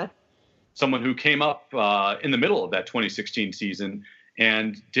 Oh, yeah. Someone who came up in the middle of that 2016 season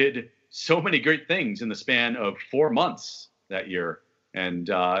and did so many great things in the span of 4 months that year, and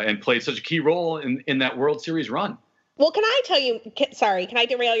played such a key role in that World Series run. Well, can I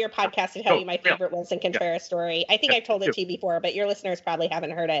derail your podcast and tell you my favorite Willson Contreras story? I think I've told it to you before, but your listeners probably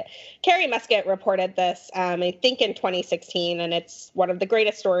haven't heard it. Carrie Musket reported this, I think in 2016, and it's one of the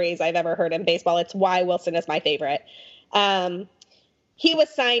greatest stories I've ever heard in baseball. It's why Willson is my favorite. He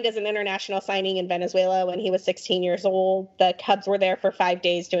was signed as an international signing in Venezuela when he was 16 years old. The Cubs were there for 5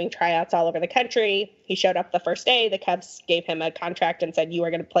 days doing tryouts all over the country. He showed up the first day. The Cubs gave him a contract and said, you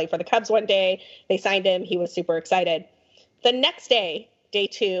are going to play for the Cubs one day. They signed him. He was super excited. The next day, day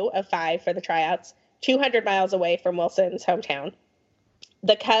 2 of 5 for the tryouts, 200 miles away from Wilson's hometown,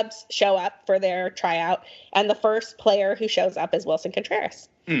 the Cubs show up for their tryout, and the first player who shows up is Willson Contreras.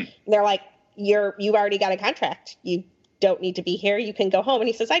 They're like, you've already got a contract. You don't need to be here. You can go home. And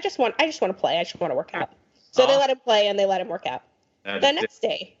he says, I just want to play. I just want to work out. So they let him play and they let him work out. The next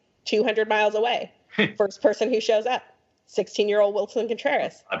day, 200 miles away, first person who shows up, 16-year-old Wilson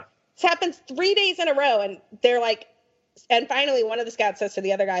Contreras. This happens 3 days in a row. And they're like, and finally one of the scouts says to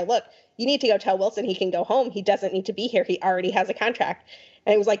the other guy, look, you need to go tell Wilson he can go home. He doesn't need to be here. He already has a contract.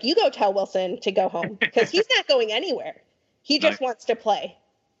 And he was like, you go tell Wilson to go home because he's not going anywhere. He just wants to play.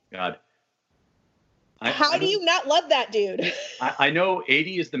 God. How do you not love that dude? I know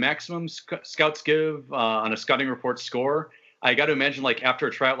 80 is the maximum scouts give on a scouting report score. I got to imagine, like, after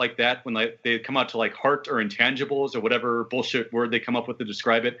a tryout like that, when they come out to, like, heart or intangibles or whatever bullshit word they come up with to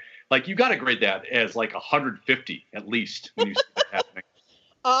describe it, like, you got to grade that as, like, 150 at least when you see that happening.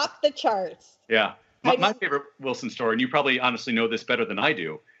 Off the charts. Yeah. My favorite Wilson story, and you probably honestly know this better than I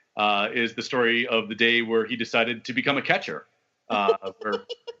do, is the story of the day where he decided to become a catcher. Go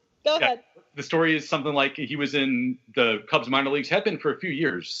ahead. The story is something like he was in the Cubs minor leagues, had been for a few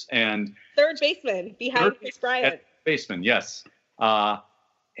years, and third baseman behind Kris Bryant. Baseman, yes,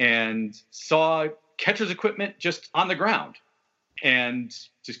 and saw catcher's equipment just on the ground, and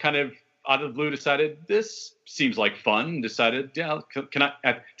just kind of out of the blue decided this seems like fun. Decided, yeah, can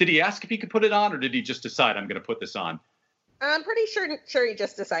I? Did he ask if he could put it on, or did he just decide I'm going to put this on? I'm pretty sure he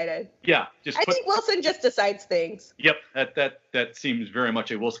just decided. Yeah, I think Wilson just decides things. Yep, that seems very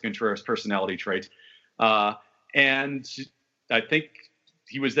much a Wilson Contreras personality trait. And I think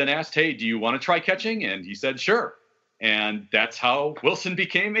he was then asked, hey, do you want to try catching? And he said, sure. And that's how Wilson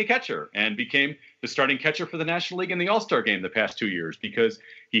became a catcher and became the starting catcher for the National League in the All-Star game the past 2 years because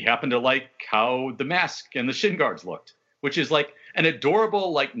he happened to like how the mask and the shin guards looked, which is like an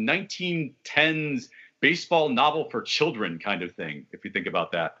adorable, like 1910s baseball novel for children kind of thing, if you think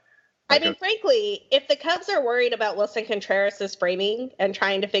about that. I mean, frankly, if the Cubs are worried about Wilson Contreras' framing and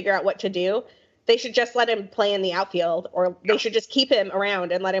trying to figure out what to do, they should just let him play in the outfield, or they should just keep him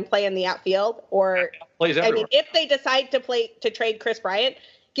around and let him play in the outfield. Or, plays everywhere. I mean, if they decide to trade Kris Bryant,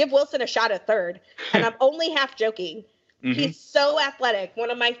 give Wilson a shot at third. And I'm only half joking. Mm-hmm. He's so athletic.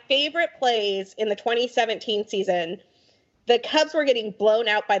 One of my favorite plays in the 2017 season, the Cubs were getting blown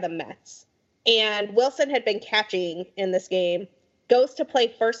out by the Mets. And Wilson had been catching in this game, goes to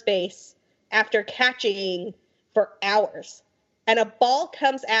play first base after catching for hours. And a ball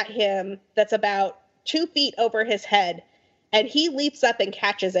comes at him that's about 2 feet over his head, and he leaps up and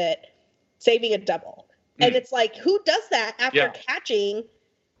catches it, saving a double. And it's like, who does that after catching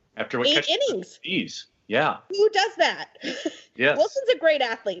after 8 innings? Yeah. Who does that? Yes. Wilson's a great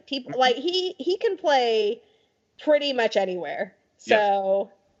athlete. People like he can play pretty much anywhere.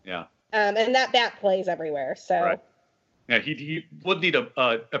 So yeah. And that bat plays everywhere. So right. Yeah, he would need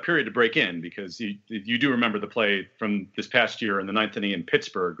a period to break in because you do remember the play from this past year in the 9th inning in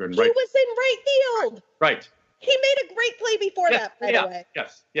Pittsburgh. And he was in right field. Right. He made a great play before that, by the way.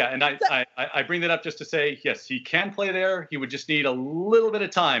 Yes. Yeah. And I bring that up just to say, yes, he can play there. He would just need a little bit of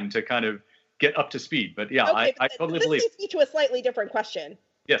time to kind of get up to speed. But yeah, okay, I totally believe. This leads me to a slightly different question.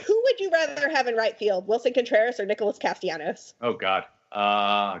 Yes. Who would you rather have in right field, Wilson Contreras or Nicholas Castellanos? Oh, God.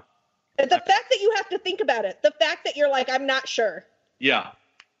 The fact that you have to think about it, the fact that you're like, I'm not sure. Yeah.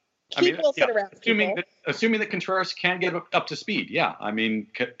 Keep Wilson around. Assuming that Contreras can get up to speed. Yeah. I mean,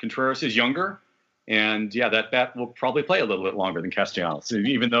 Contreras is younger, and yeah, that will probably play a little bit longer than Castellanos.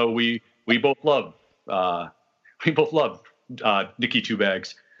 Even though we both love Nicky Two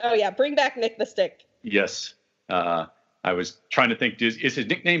Bags. Oh yeah, bring back Nick the Stick. Yes. I was trying to think, is his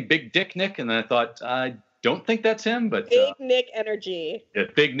nickname Big Dick Nick? And then I thought, I don't think that's him, but Big Nick Energy. Yeah,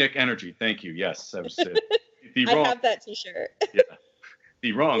 Big Nick Energy. Thank you. Yes, I was I have that T-shirt. Yeah,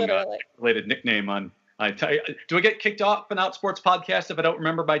 the wrong related nickname on. Do I get kicked off an Outsports podcast if I don't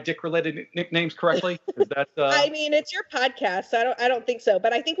remember my dick-related nicknames correctly? Is that? I mean, it's your podcast, so I don't think so.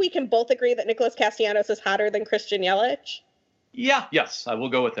 But I think we can both agree that Nicholas Castellanos is hotter than Christian Yelich. Yeah. Yes, I will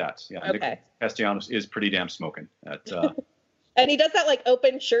go with that. Yeah. Okay. Nicholas Castellanos is pretty damn smoking. And he does that like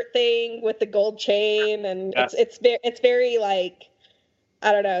open shirt thing with the gold chain, and it's very like,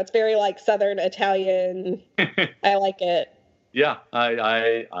 I don't know, it's very like Southern Italian. I like it. Yeah,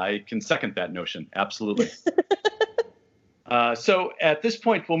 I can second that notion. Absolutely. So at this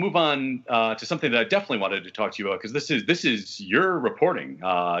point, we'll move on to something that I definitely wanted to talk to you about, because this is your reporting.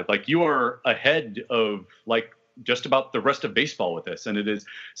 Like, you are ahead of like just about the rest of baseball with this, and it is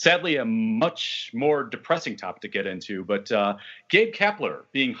sadly a much more depressing topic to get into. But Gabe Kapler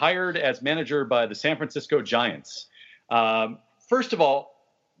being hired as manager by the San Francisco Giants. First of all,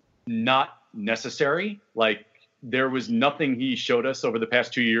 not necessary. Like, there was nothing he showed us over the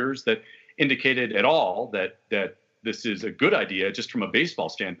past 2 years that indicated at all that this is a good idea just from a baseball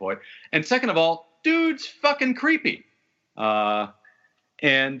standpoint. And second of all, dude's fucking creepy.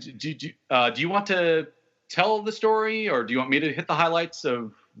 And do you want to tell the story, or do you want me to hit the highlights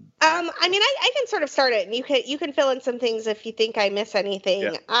of? I mean, I can sort of start it, and you can fill in some things if you think I miss anything.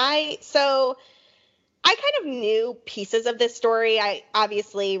 Yeah. I kind of knew pieces of this story. I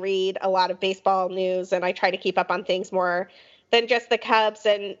obviously read a lot of baseball news, and I try to keep up on things more than just the Cubs.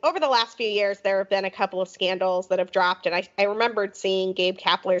 And over the last few years, there have been a couple of scandals that have dropped, and I remembered seeing Gabe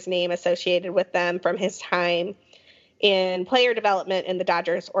Kapler's name associated with them from his time in player development in the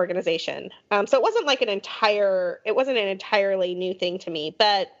Dodgers organization. So it wasn't like an entirely new thing to me.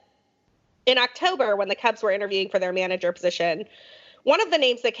 But in October, when the Cubs were interviewing for their manager position, one of the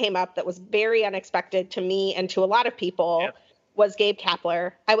names that came up that was very unexpected to me and to a lot of people was Gabe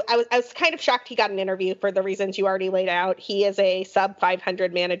Kapler. I was kind of shocked he got an interview for the reasons you already laid out. He is a sub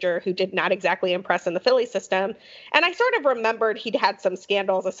 500 manager who did not exactly impress in the Philly system. And I sort of remembered he'd had some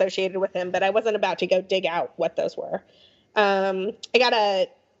scandals associated with him, but I wasn't about to go dig out what those were. I got a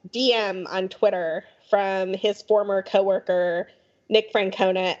DM on Twitter from his former coworker, Nick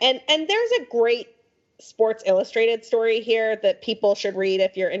Francona. And there's a great Sports Illustrated story here that people should read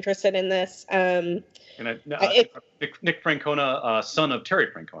if you're interested in this. Nick Francona, son of Terry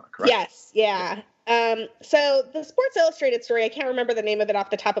Francona, correct? Yes, yeah. So the Sports Illustrated story, I can't remember the name of it off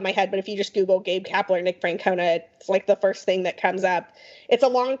the top of my head, but if you just Google Gabe Kapler, Nick Francona, it's like the first thing that comes up. It's a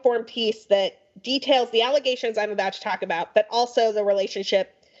long form piece that details the allegations I'm about to talk about, but also the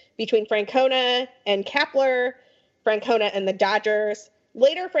relationship between Francona and Kapler, Francona and the Dodgers,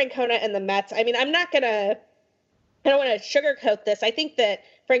 later Francona and the Mets. I mean, I don't want to sugarcoat this. I think that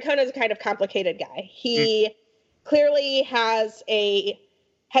Francona is a kind of complicated guy. He clearly has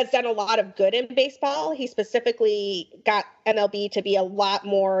done a lot of good in baseball. He specifically got MLB to be a lot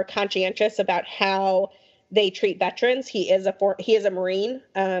more conscientious about how they treat veterans. He is a Marine.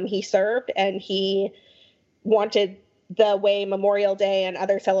 He served, and he wanted the way Memorial Day and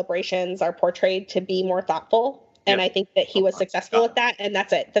other celebrations are portrayed to be more thoughtful. And I think that he was successful at that. And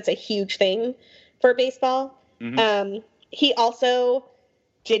that's a huge thing for baseball. Mm-hmm. He also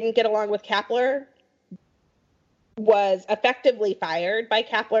didn't get along with Kapler, was effectively fired by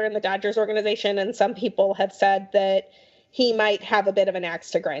Kapler in the Dodgers organization. And some people have said that he might have a bit of an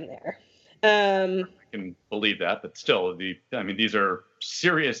axe to grind there. I can believe that, but still, these are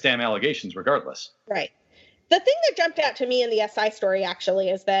serious damn allegations regardless. Right. The thing that jumped out to me in the SI story actually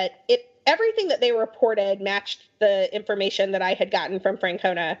is that everything that they reported matched the information that I had gotten from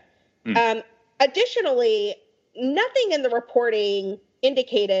Francona. Additionally, nothing in the reporting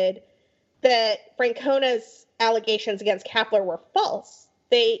indicated that Francona's allegations against Kapler were false.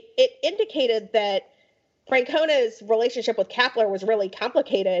 It indicated that Francona's relationship with Kapler was really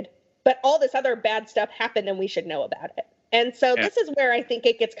complicated, but all this other bad stuff happened and we should know about it. And so this is where I think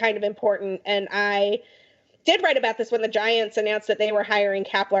it gets kind of important. And I did write about this when the Giants announced that they were hiring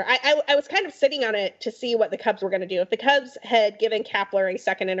Kapler. I was kind of sitting on it to see what the Cubs were going to do. If the Cubs had given Kapler a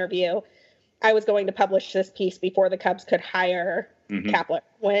second interview, I was going to publish this piece before the Cubs could hire Kapler.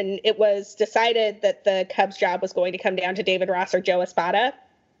 When it was decided that the Cubs job was going to come down to David Ross or Joe Espada,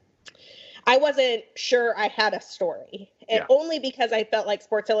 I wasn't sure I had a story. And only because I felt like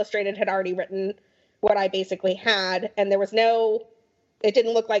Sports Illustrated had already written what I basically had, and it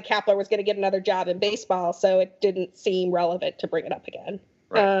didn't look like Kapler was going to get another job in baseball, so it didn't seem relevant to bring it up again.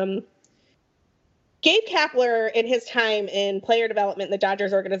 Right. Gabe Kapler, in his time in player development in the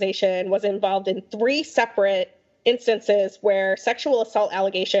Dodgers organization, was involved in 3 separate instances where sexual assault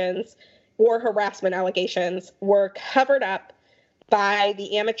allegations or harassment allegations were covered up by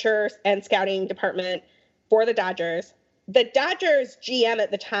the amateurs and scouting department for the Dodgers. The Dodgers GM at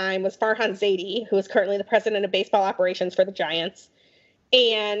the time was Farhan Zaidi, who is currently the president of baseball operations for the Giants.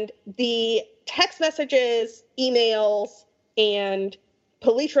 And the text messages, emails, and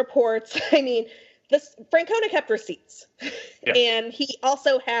police reports, Francona kept receipts. Yeah. And he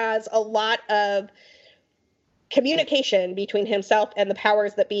also has a lot of communication between himself and the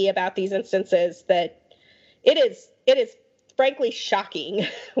powers that be about these instances that it is frankly shocking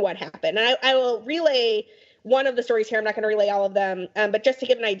what happened. And I will relay one of the stories here. I'm not going to relay all of them, but just to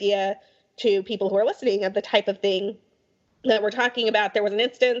give an idea to people who are listening of the type of thing that we're talking about, there was an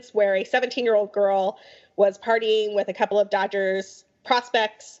instance where a 17-year-old girl was partying with a couple of Dodgers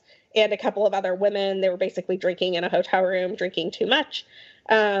prospects and a couple of other women. They were basically drinking in a hotel room, drinking too much.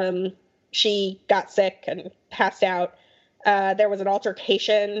 She got sick and passed out. There was an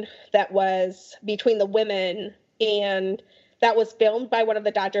altercation that was between the women, and that was filmed by one of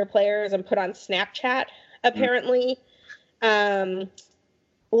the Dodger players and put on Snapchat, apparently.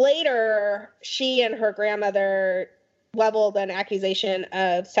 later, she and her grandmother leveled an accusation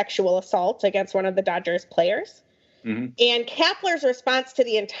of sexual assault against one of the Dodgers players. Mm-hmm. And Kapler's response to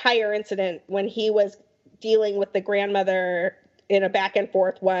the entire incident when he was dealing with the grandmother in a back and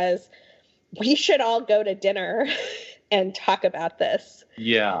forth was, we should all go to dinner and talk about this.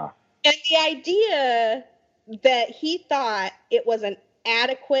 Yeah. And the idea that he thought it was an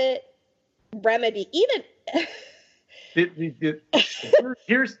adequate remedy, even...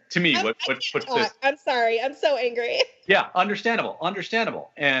 Here's to me what puts this. I'm sorry. I'm so angry. Yeah, understandable.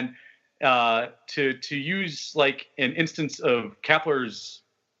 And to use like an instance of Kapler's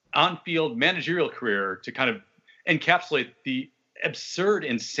on-field managerial career to kind of encapsulate the absurd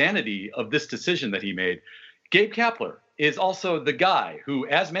insanity of this decision that he made. Gabe Kapler is also the guy who,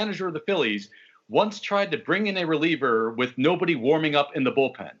 as manager of the Phillies, once tried to bring in a reliever with nobody warming up in the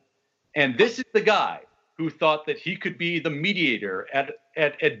bullpen. And this is the guy who thought that he could be the mediator at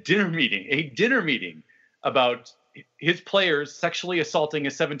a dinner meeting about his players sexually assaulting a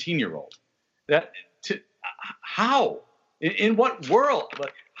 17-year-old. How? In what world?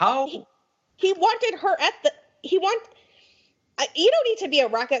 How? He wanted her you don't need to be a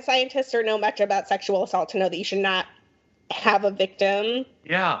rocket scientist or know much about sexual assault to know that you should not have a victim.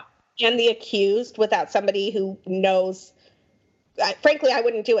 Yeah. And the accused without somebody who knows. Frankly, I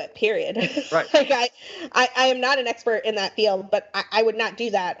wouldn't do it, period. Right. Like I am not an expert in that field, but I would not do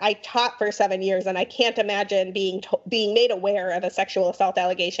that. I taught for 7 years, and I can't imagine being made aware of a sexual assault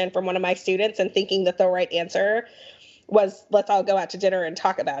allegation from one of my students and thinking that the right answer was, let's all go out to dinner and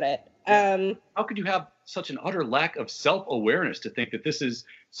talk about it. How could you have such an utter lack of self-awareness to think that this is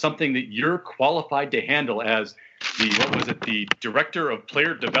something that you're qualified to handle as the director of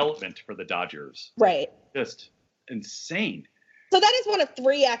player development for the Dodgers? Right. Just insane. So that is one of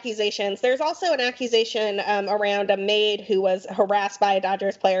 3 accusations. There's also an accusation around a maid who was harassed by a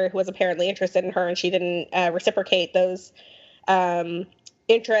Dodgers player who was apparently interested in her, and she didn't reciprocate those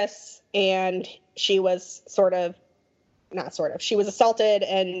interests, and she was she was assaulted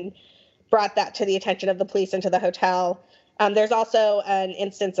and brought that to the attention of the police and to the hotel. There's also an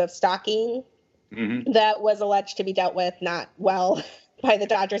instance of stalking that was alleged to be dealt with not well by the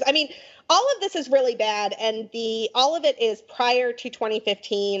Dodgers. I mean, all of this is really bad, and all of it is prior to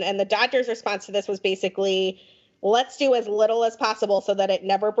 2015, and the Dodgers' response to this was basically, let's do as little as possible so that it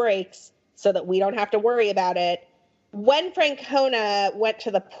never breaks, so that we don't have to worry about it. When Francona went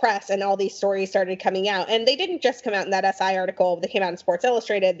to the press and all these stories started coming out, and they didn't just come out in that SI article, they came out in Sports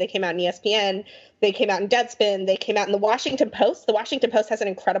Illustrated, they came out in ESPN, they came out in Deadspin, they came out in the Washington Post. The Washington Post has an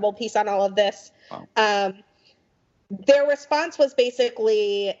incredible piece on all of this. Wow. Their response was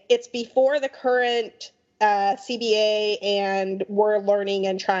basically, it's before the current CBA, and we're learning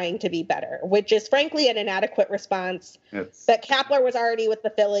and trying to be better, which is frankly an inadequate response. Yes. That Kapler was already with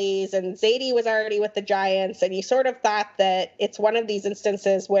the Phillies and Zaidi was already with the Giants, and you sort of thought that it's one of these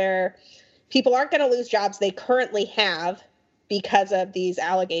instances where people aren't going to lose jobs they currently have because of these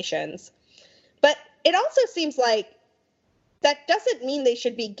allegations. But it also seems like that doesn't mean they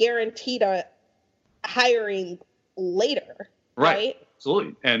should be guaranteed a hiring later, right?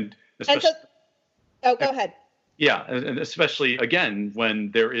 Absolutely. And especially, go ahead. Yeah, and especially, again,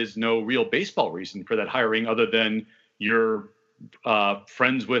 when there is no real baseball reason for that hiring other than you're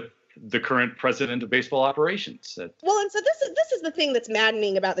friends with the current president of baseball operations. Well, and so this is the thing that's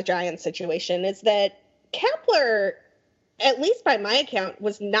maddening about the Giants situation, is that Kapler, at least by my account,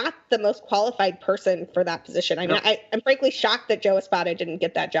 was not the most qualified person for that position. I mean, I'm frankly shocked that Joe Espada didn't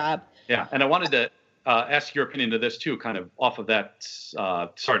get that job. Yeah, and I wanted to ask your opinion to this too, kind of off of that.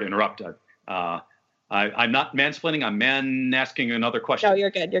 Sorry to interrupt. I'm not mansplaining. I'm asking another question. No, you're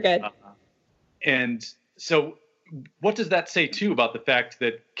good. You're good. And so what does that say too about the fact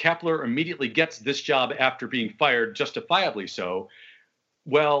that Kapler immediately gets this job after being fired, justifiably so?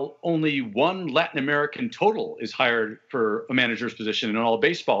 Well, only one Latin American total is hired for a manager's position in all of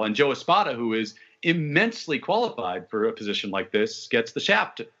baseball. And Joe Espada, who is immensely qualified for a position like this, gets the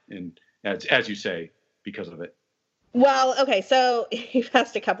shaft, and as you say, because of it. Well, okay, so you've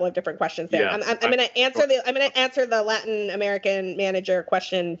asked a couple of different questions there. Yeah, I'm going to answer the Latin American manager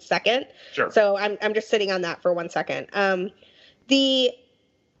question second. Sure. So I'm just sitting on that for 1 second. The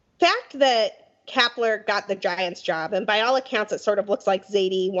fact that Kapler got the Giants job, and by all accounts, it sort of looks like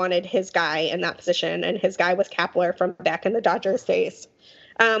Zaidi wanted his guy in that position, and his guy was Kapler from back in the Dodgers days.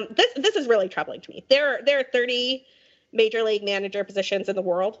 This is really troubling to me. There are 30 major league manager positions in the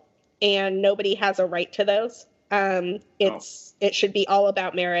world, and nobody has a right to those. It should be all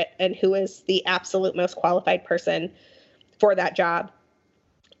about merit and who is the absolute most qualified person for that job.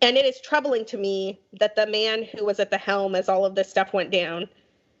 And it is troubling to me that the man who was at the helm as all of this stuff went down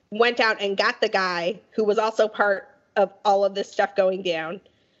went out and got the guy who was also part of all of this stuff going down.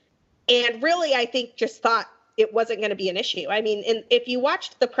 And really, I think just thought it wasn't going to be an issue. I mean, if you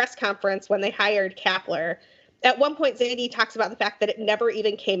watched the press conference when they hired Kapler, at one point, Zaidi talks about the fact that it never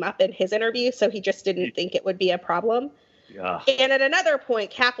even came up in his interview, so he just didn't think it would be a problem. Yeah. And at another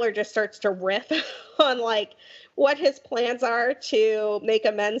point, Kapler just starts to riff on, like, what his plans are to make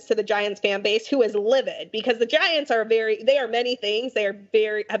amends to the Giants fan base, who is livid, because the Giants are they are many things. They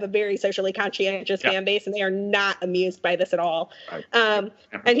are have a very socially conscientious fan base, and they are not amused by this at all. Right.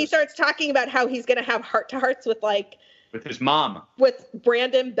 And he starts talking about how he's going to have heart-to-hearts with his mom, with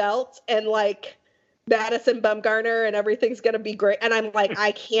Brandon Belt and like Madison Bumgarner, and everything's going to be great. And I'm like,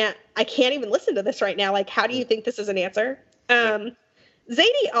 I can't even listen to this right now. Like, how do you think this is an answer?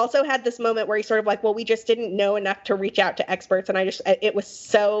 Zaidi also had this moment where he sort of like, well, we just didn't know enough to reach out to experts. And it was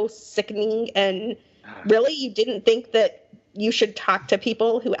so sickening. And really, you didn't think that you should talk to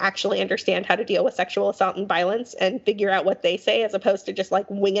people who actually understand how to deal with sexual assault and violence and figure out what they say, as opposed to just like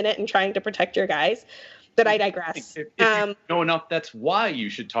winging it and trying to protect your guys. But I digress. If you know enough, that's why you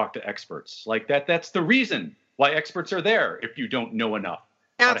should talk to experts. Like that's the reason why experts are there. If you don't know enough.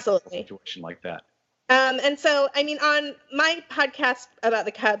 Absolutely. A situation like that. And so, I mean, on my podcast about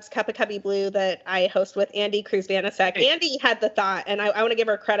the Cubs, Cup of Cubby Blue, that I host with Andy Cruz-Vanasek, Andy had the thought, and I want to give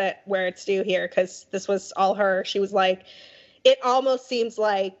her credit where it's due here, because this was all her. She was like, it almost seems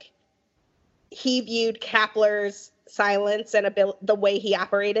like he viewed Kapler's silence and the way he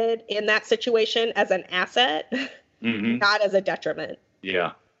operated in that situation as an asset, not as a detriment.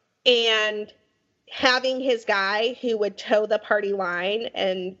 Yeah. And having his guy who would toe the party line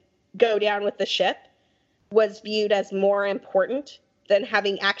and go down with the ship was viewed as more important than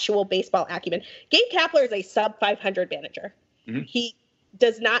having actual baseball acumen. Gabe Kapler is a sub 500 manager. He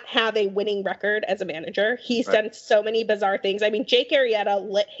does not have a winning record as a manager. He's done so many bizarre things. I mean, Jake Arrieta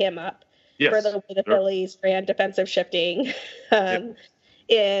lit him up for the way the Phillies ran defensive shifting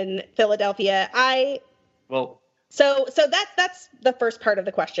in Philadelphia. So that's the first part of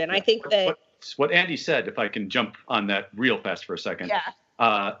the question. I think that what Andy said, if I can jump on that real fast for a second.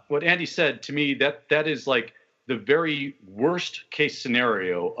 What Andy said to me, that is like the very worst case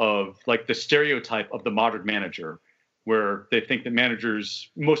scenario of like the stereotype of the modern manager, where they think that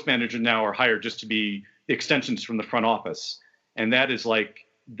most managers now are hired just to be extensions from the front office. And that is like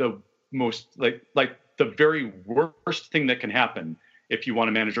the most like the very worst thing that can happen if you want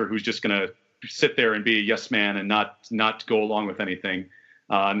a manager who's just going to sit there and be a yes man and not go along with anything.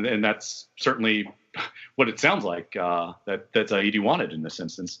 And that's certainly what it sounds like that Zaidi wanted in this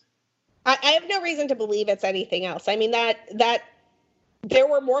instance. I have no reason to believe it's anything else. I mean, that there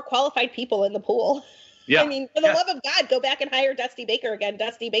were more qualified people in the pool. Yeah. I mean, for the love of God, go back and hire Dusty Baker again.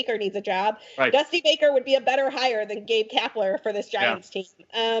 Dusty Baker needs a job. Right. Dusty Baker would be a better hire than Gabe Kapler for this Giants team.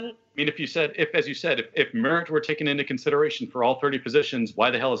 I mean, if merit were taken into consideration for all 30 positions, why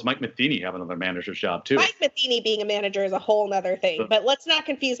the hell does Mike Matheny have another manager's job too? Mike Matheny being a manager is a whole nother thing, but let's not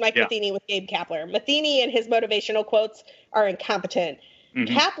confuse Mike Matheny with Gabe Kapler. Matheny and his motivational quotes are incompetent.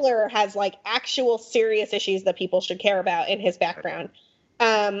 Kapler has like actual serious issues that people should care about in his background.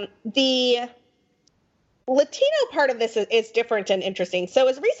 The Latino part of this is different and interesting. So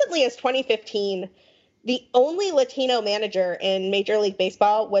as recently as 2015, the only Latino manager in Major League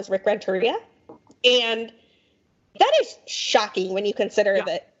Baseball was Rick Renteria. And that is shocking when you consider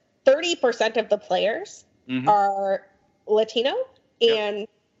that 30% of the players are Latino, and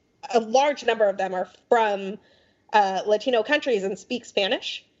a large number of them are from Latino countries and speak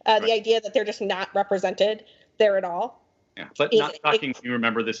Spanish. The idea that they're just not represented there at all. Yeah, but not shocking when you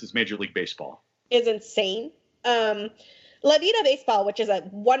remember this is Major League Baseball. Is insane. La Vida Baseball, which is a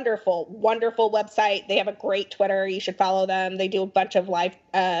wonderful, wonderful website. They have a great Twitter. You should follow them. They do a bunch of live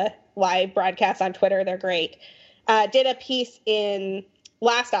broadcasts on Twitter. They're great. Did a piece in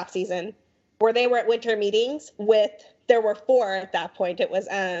last offseason where they were at winter meetings there were 4 at that point. It was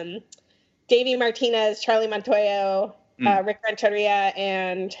Davey Martinez, Charlie Montoyo, Rick Renteria,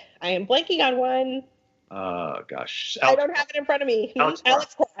 and I am blanking on one. Gosh. I don't have it in front of me.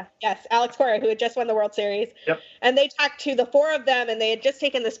 Alex Cora. Yes, Alex Cora, who had just won the World Series. Yep. And they talked to the 4 of them, and they had just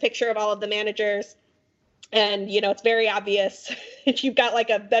taken this picture of all of the managers. And, it's very obvious. You've got like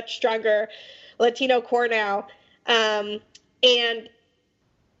a much stronger Latino core now. And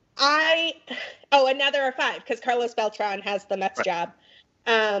now there are 5, because Carlos Beltran has the Mets job.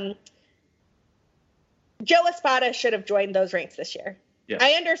 Joe Espada should have joined those ranks this year. Yes.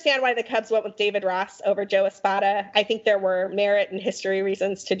 I understand why the Cubs went with David Ross over Joe Espada. I think there were merit and history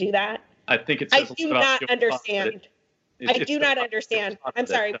reasons to do that. I think it says I do not understand. I do not understand. I'm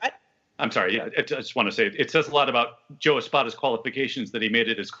sorry, what? I'm sorry. Yeah, I just want to say it says a lot about Joe Espada's qualifications that he made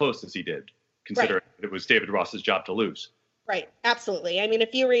it as close as he did, considering it was David Ross's job to lose. Right. Absolutely. I mean,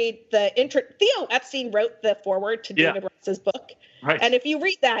 if you read the Theo Epstein wrote the foreword to David Ross's book. Right. And if you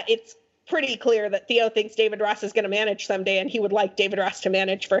read that, it's pretty clear that Theo thinks David Ross is going to manage someday and he would like David Ross to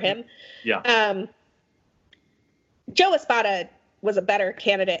manage for him. Yeah. Joe Espada was a better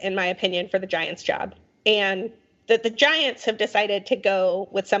candidate, in my opinion, for the Giants job. And that the Giants have decided to go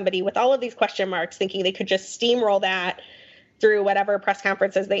with somebody with all of these question marks, thinking they could just steamroll that through whatever press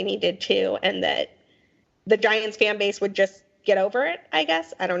conferences they needed to, and that the Giants fan base would just get over it, I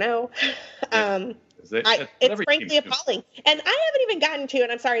guess. I don't know. It's frankly appalling. And I haven't even gotten to,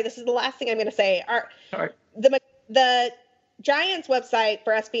 and I'm sorry, this is the last thing I'm going to say. The Giants website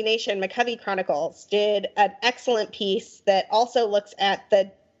for SB Nation, McCovey Chronicles, did an excellent piece that also looks at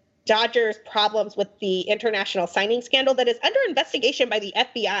the Dodgers' problems with the international signing scandal that is under investigation by the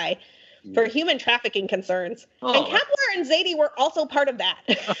FBI for human trafficking concerns. And Kepler and Zadie were also part of that.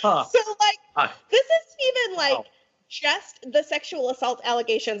 So, this isn't even, just the sexual assault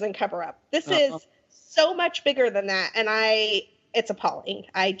allegations and cover-up. This is so much bigger than that, and it's appalling.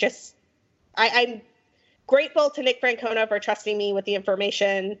 I'm grateful to Nick Francona for trusting me with the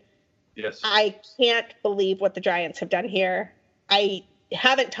information. Yes. I can't believe what the Giants have done here. I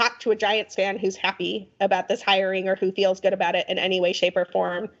haven't talked to a Giants fan who's happy about this hiring or who feels good about it in any way, shape, or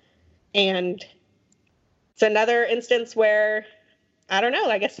form. And it's another instance where, I don't know,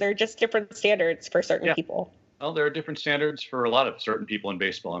 I guess there are just different standards for certain people. Well, there are different standards for a lot of certain people in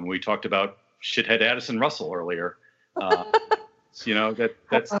baseball. And we talked about shithead Addison Russell earlier. That's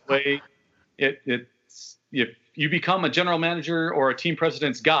the way it's, if you become a general manager or a team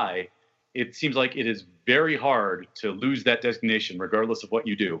president's guy, it seems like it is very hard to lose that designation, regardless of what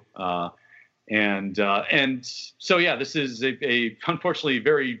you do. And so, this is a unfortunately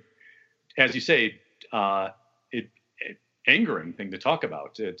very, as you say, angering thing to talk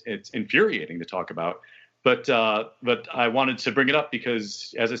about. It's infuriating to talk about. But I wanted to bring it up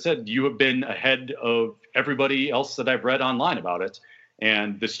because, as I said, you have been ahead of everybody else that I've read online about it.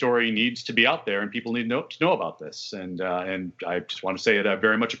 And the story needs to be out there, and people need to know about this. And I just want to say that I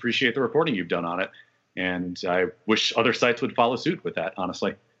very much appreciate the reporting you've done on it. And I wish other sites would follow suit with that,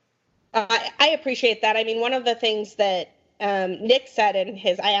 honestly. I appreciate that. I mean, one of the things that Nick said in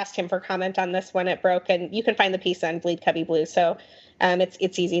I asked him for comment on this when it broke, and you can find the piece on Bleed Cubby Blue, so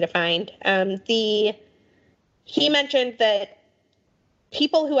it's easy to find. He mentioned that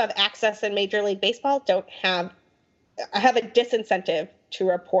people who have access in Major League Baseball don't have a disincentive to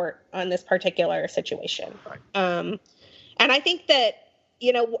report on this particular situation. Right. And I think that,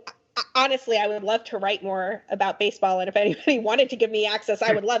 honestly, I would love to write more about baseball. And if anybody wanted to give me access,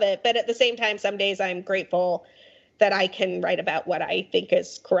 I would love it. But at the same time, some days I'm grateful that I can write about what I think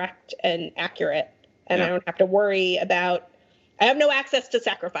is correct and accurate. And I don't have to worry about, I have no access to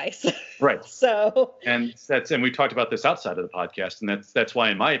sacrifice. Right. So. And we talked about this outside of the podcast. And that's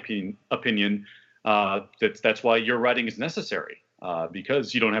why, in my opinion, that's why your writing is necessary,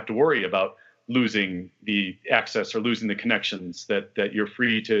 because you don't have to worry about losing the access or losing the connections, that you're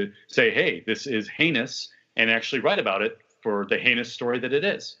free to say, hey, this is heinous, and actually write about it for the heinous story that it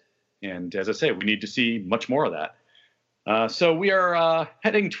is. And as I say, we need to see much more of that. So we are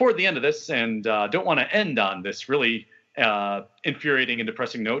heading toward the end of this, and don't want to end on this really infuriating and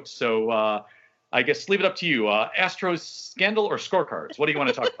depressing note. So I guess leave it up to you. Astros scandal or scorecards? What do you want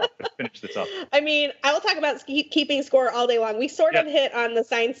to talk about to finish this up? I mean, I will talk about keeping score all day long. We sort of hit on the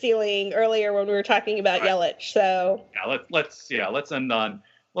sign stealing earlier when we were talking about Yelich. So let's end on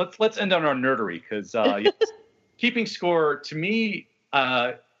our nerdery, because keeping score, to me,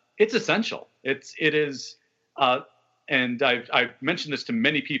 it's essential. It is, and I've mentioned this to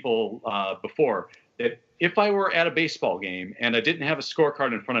many people before, that if I were at a baseball game and I didn't have a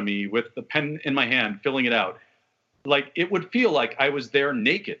scorecard in front of me with the pen in my hand filling it out, like, it would feel like I was there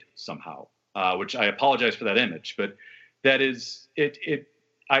naked somehow, which I apologize for that image, but that is it.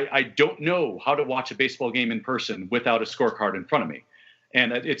 I don't know how to watch a baseball game in person without a scorecard in front of me.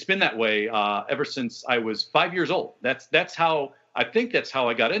 And it's been that way ever since I was 5 years old. That's how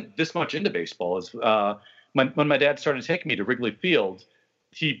I got this much into baseball, is when my dad started taking me to Wrigley Field.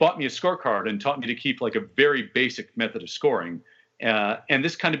 He bought me a scorecard and taught me to keep like a very basic method of scoring. And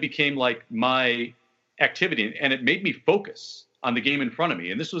this kind of became like my activity, and it made me focus on the game in front of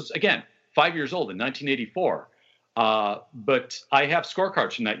me. And this was, again, 5 years old in 1984. But I have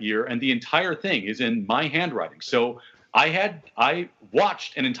scorecards from that year, and the entire thing is in my handwriting. So I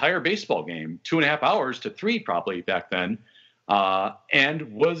watched an entire baseball game, 2.5 hours to 3 probably back then,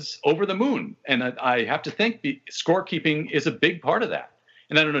 and was over the moon. And I have to think the scorekeeping is a big part of that.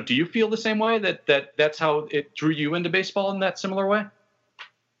 And I don't know, do you feel the same way that's how it drew you into baseball in that similar way?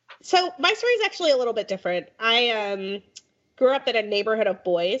 So my story is actually a little bit different. I grew up in a neighborhood of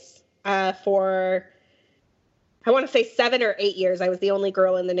boys for, I want to say 7 or 8 years. I was the only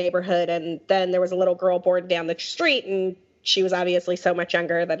girl in the neighborhood. And then there was a little girl born down the street, and she was obviously so much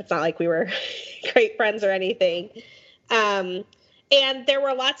younger that it's not like we were great friends or anything. And there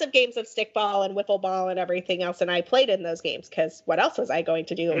were lots of games of stickball and wiffle ball and everything else. And I played in those games because what else was I going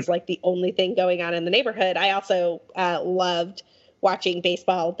to do? It was like the only thing going on in the neighborhood. I also loved watching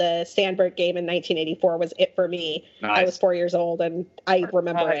baseball. The Sandberg game in 1984 was it for me. Nice. I was 4 years old and I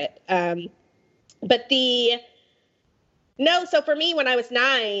remember it. So for me, when I was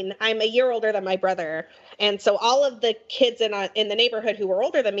 9, I'm a year older than my brother. And so all of the kids in the neighborhood who were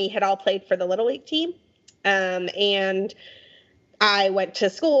older than me had all played for the Little League team. And I went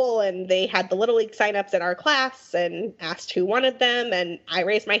to school and they had the Little League signups in our class and asked who wanted them. And I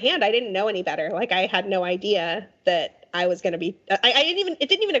raised my hand. I didn't know any better. Like, I had no idea that I was going to be, it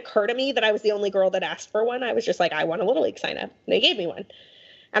didn't even occur to me that I was the only girl that asked for one. I was just like, I want a Little League sign up. And they gave me one.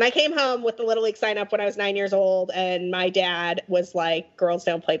 And I came home with the Little League sign up when I was 9 years old. And my dad was like, girls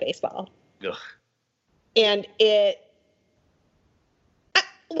don't play baseball. Ugh. And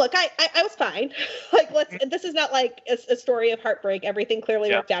look, I was fine. This is not like a story of heartbreak. Everything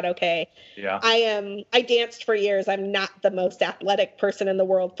clearly worked out okay. Yeah. I danced for years. I'm not the most athletic person in the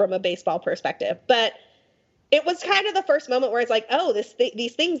world from a baseball perspective, but it was kind of the first moment where it's like, oh,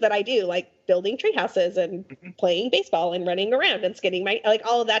 these things that I do, like building tree houses and playing baseball and running around and skinning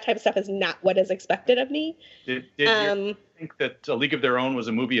all of that type of stuff is not what is expected of me. Did you think that A League of Their Own was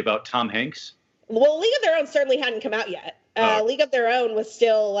a movie about Tom Hanks? Well, League of Their Own certainly hadn't come out yet. League of Their Own was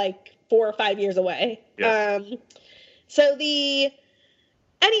still like 4 or 5 years away. Yes.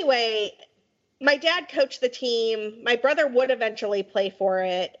 Anyway, my dad coached the team. My brother would eventually play for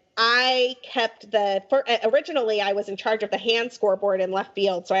it. I kept originally I was in charge of the hand scoreboard in left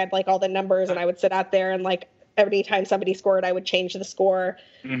field. So I had like all the numbers and I would sit out there and like every time somebody scored, I would change the score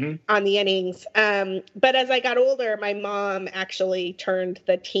on the innings. But as I got older, my mom actually turned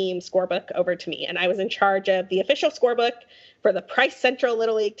the team scorebook over to me, and I was in charge of the official scorebook for the Price Central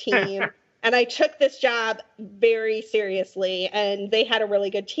Little League team. And I took this job very seriously, and they had a really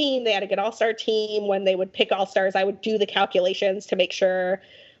good team. They had a good all-star team. When they would pick all-stars, I would do the calculations to make sure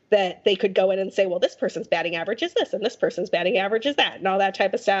that they could go in and say, well, this person's batting average is this, and this person's batting average is that, and all that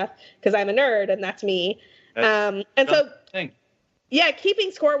type of stuff, because I'm a nerd, and that's me.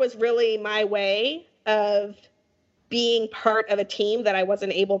 Keeping score was really my way of being part of a team that I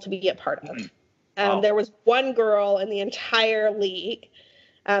wasn't able to be a part of. There was one girl in the entire league,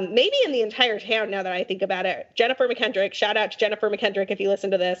 maybe in the entire town now that I think about it, Jennifer McKendrick. Shout out to Jennifer McKendrick if you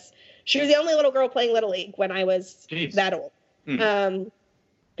listen to this. She was the only little girl playing Little League when I was that old,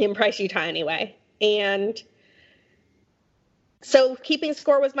 in Price, Utah anyway. And so keeping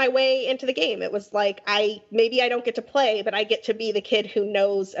score was my way into the game. It was like, maybe I don't get to play, but I get to be the kid who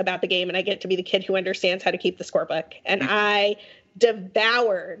knows about the game, and I get to be the kid who understands how to keep the scorebook. And I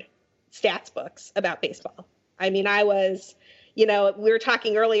devoured stats books about baseball. I mean, I was, we were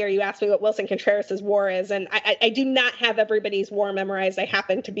talking earlier, you asked me what Wilson Contreras' WAR is, and I do not have everybody's WAR memorized. I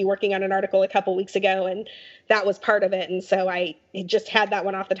happened to be working on an article a couple weeks ago, and that was part of it. And so I just had that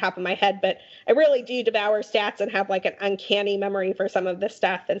one off the top of my head, but I really do devour stats and have like an uncanny memory for some of this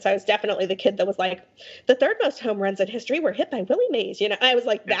stuff. And so I was definitely the kid that was like, the third most home runs in history were hit by Willie Mays. I was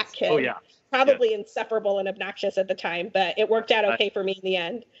like that kid. Oh, yeah. Probably insufferable and obnoxious at the time, but it worked out okay for me in the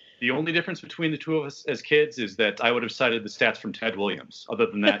end. The only difference between the two of us as kids is that I would have cited the stats from Ted Williams. Other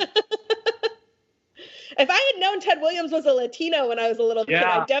than that. If I had known Ted Williams was a Latino when I was a little kid,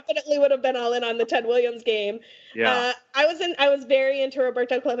 I definitely would have been all in on the Ted Williams game. Yeah. I was very into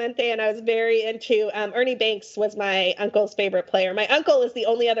Roberto Clemente, and I was very into Ernie Banks was my uncle's favorite player. My uncle is the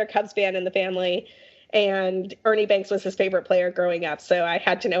only other Cubs fan in the family, and Ernie Banks was his favorite player growing up. So I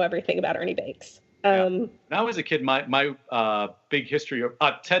had to know everything about Ernie Banks. When I was a kid, my big history of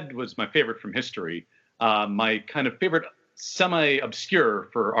Ted was my favorite from history. My kind of favorite semi-obscure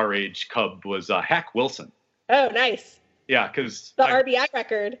for our age Cub was Hack Wilson. Oh, nice. Yeah, because the RBI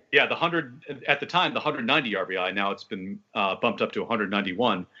record. Yeah, the 100 at the time, the 190 RBI. Now it's been bumped up to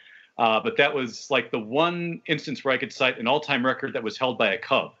 191. But that was like the one instance where I could cite an all-time record that was held by a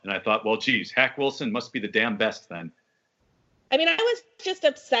Cub, and I thought, well, geez, Hack Wilson must be the damn best then. I mean, I was just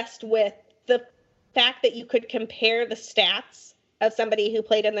obsessed with the fact that you could compare the stats of somebody who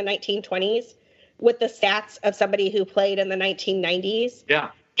played in the 1920s with the stats of somebody who played in the 1990s.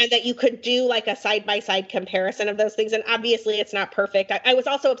 Yeah. and that you could do like a side-by-side comparison of those things. And obviously it's not perfect. I was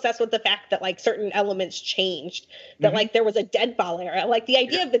also obsessed with the fact that like certain elements changed, that like there was a dead ball era. Like the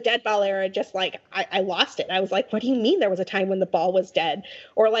idea of the dead ball era, just like I lost it. I was like, what do you mean there was a time when the ball was dead?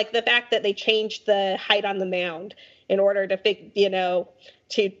 Or like the fact that they changed the height on the mound in order to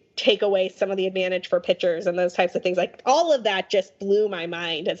to take away some of the advantage for pitchers and those types of things. Like all of that just blew my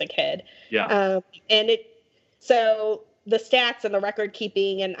mind as a kid. Yeah. So the stats and the record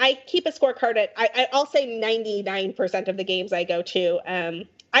keeping, and I keep a scorecard at, I'll say 99% of the games I go to.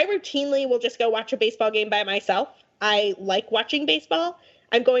 I routinely will just go watch a baseball game by myself. I like watching baseball.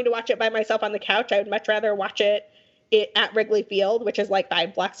 I'm going to watch it by myself on the couch. I would much rather watch it at Wrigley Field, which is like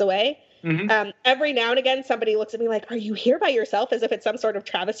 5 blocks away. Every now and again, somebody looks at me like, are you here by yourself? As if it's some sort of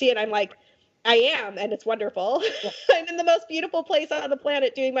travesty. And I'm like, I am. And it's wonderful. I'm in the most beautiful place on the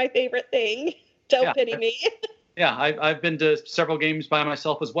planet doing my favorite thing. Don't pity me. Yeah, I've been to several games by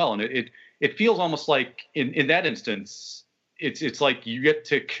myself as well. And it feels almost like in that instance, it's like you get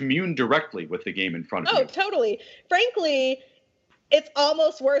to commune directly with the game in front of you. Oh, totally. Frankly, it's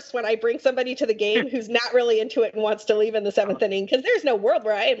almost worse when I bring somebody to the game who's not really into it and wants to leave in the 7th inning, because there's no world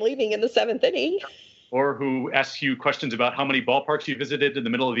where I am leaving in the 7th inning. Or who asks you questions about how many ballparks you visited in the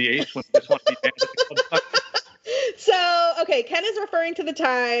middle of the 8th when you just want to be fans of the Cubs. So, okay, Ken is referring to the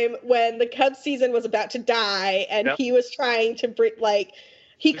time when the Cubs season was about to die, and he was trying to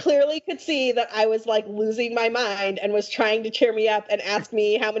he clearly could see that I was like losing my mind and was trying to cheer me up and ask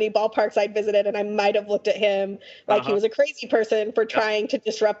me how many ballparks I'd visited. And I might have looked at him like he was a crazy person for trying to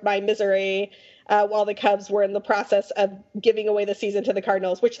disrupt my misery while the Cubs were in the process of giving away the season to the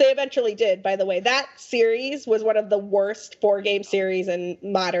Cardinals, which they eventually did, by the way. That series was one of the worst 4-game series in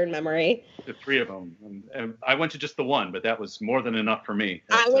modern memory. The 3 of them. And I went to just the 1, but that was more than enough for me.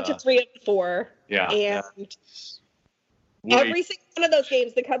 I went to 3 of the 4. Yeah. And every single one of those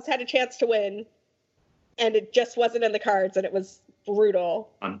games, the Cubs had a chance to win, and it just wasn't in the cards, and it was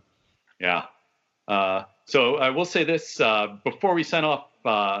brutal. Yeah. So I will say this before we sign off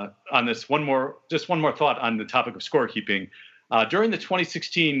on this. One more thought on the topic of scorekeeping. During the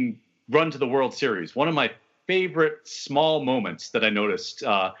 2016 run to the World Series, one of my favorite small moments that I noticed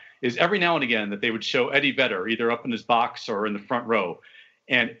is every now and again that they would show Eddie Vedder either up in his box or in the front row.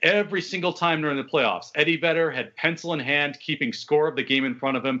 And every single time during the playoffs, Eddie Vedder had pencil in hand, keeping score of the game in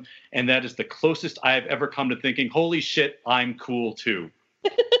front of him. And that is the closest I have ever come to thinking, holy shit, I'm cool too.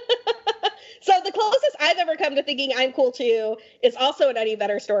 So the closest I've ever come to thinking I'm cool too is also an Eddie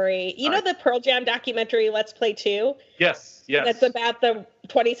Vedder story. You know the Pearl Jam documentary, Let's Play 2? Yes. That's about the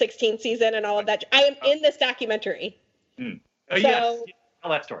 2016 season and all of that. I am in this documentary. Yes.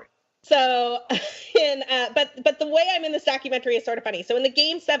 Tell that story. So, but the way I'm in this documentary is sort of funny. So in the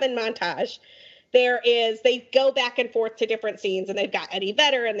Game 7 montage, they go back and forth to different scenes, and they've got Eddie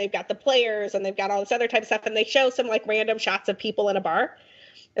Vedder, and they've got the players, and they've got all this other type of stuff, and they show some like random shots of people in a bar.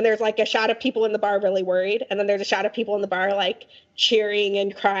 And there's like a shot of people in the bar really worried, and then there's a shot of people in the bar like cheering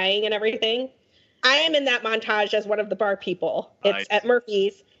and crying and everything. I am in that montage as one of the bar people. It's at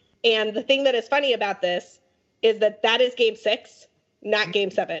Murphy's. And the thing that is funny about this is that is Game 6, not Game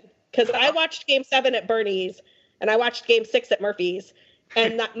 7. Because I watched Game 7 at Bernie's, and I watched Game 6 at Murphy's.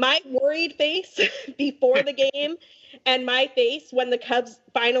 And my worried face before the game and my face when the Cubs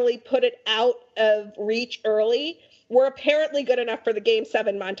finally put it out of reach early were apparently good enough for the Game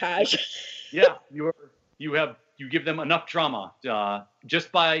 7 montage. Yeah, you give them enough drama just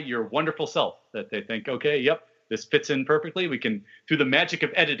by your wonderful self that they think, okay, yep, this fits in perfectly. We can, through the magic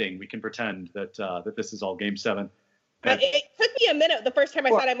of editing, we can pretend that this is all Game 7. It took me a minute the first time I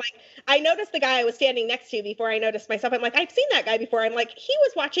saw it. I'm like, I noticed the guy I was standing next to before I noticed myself. I'm like, I've seen that guy before. I'm like, he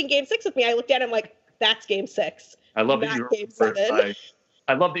was watching Game 6 with me. I looked at him like, that's Game 6. I love that Game 7.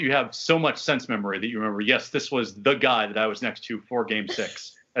 I love that you have so much sense memory that you remember, yes, this was the guy that I was next to for Game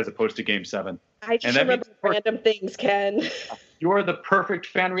 6 as opposed to Game 7. I just remember random things, Ken. You are the perfect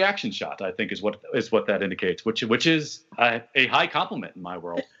fan reaction shot, I think, is what that indicates, which is a high compliment in my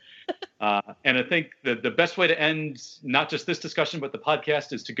world. And I think the best way to end not just this discussion, but the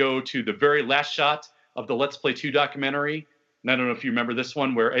podcast is to go to the very last shot of the Let's Play 2 documentary. And I don't know if you remember this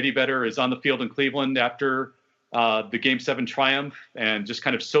one where Eddie Vedder is on the field in Cleveland after the Game 7 triumph and just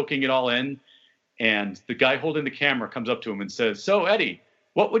kind of soaking it all in. And the guy holding the camera comes up to him and says, "So, Eddie,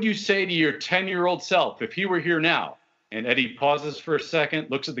 what would you say to your 10-year-old self if he were here now?" And Eddie pauses for a second,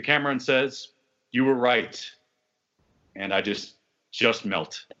 looks at the camera and says, "You were right." And I just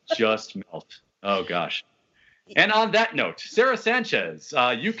melt. Oh, gosh. And on that note, Sarah Sanchez,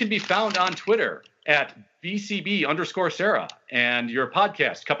 you can be found on Twitter at BCB_Sarah. And your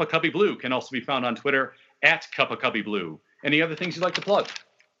podcast, Cup of Cubby Blue, can also be found on Twitter at Cup of Cubby Blue. Any other things you'd like to plug?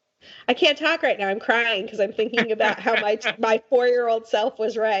 I can't talk right now. I'm crying because I'm thinking about how my 4-year-old self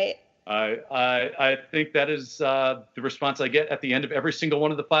was right. I think that is the response I get at the end of every single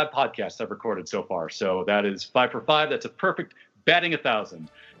one of the 5 podcasts I've recorded so far. So that is 5 for 5. That's a perfect batting 1,000.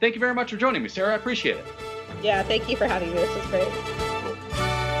 Thank you very much for joining me, Sarah. I appreciate it. Yeah, thank you for having me. This is great.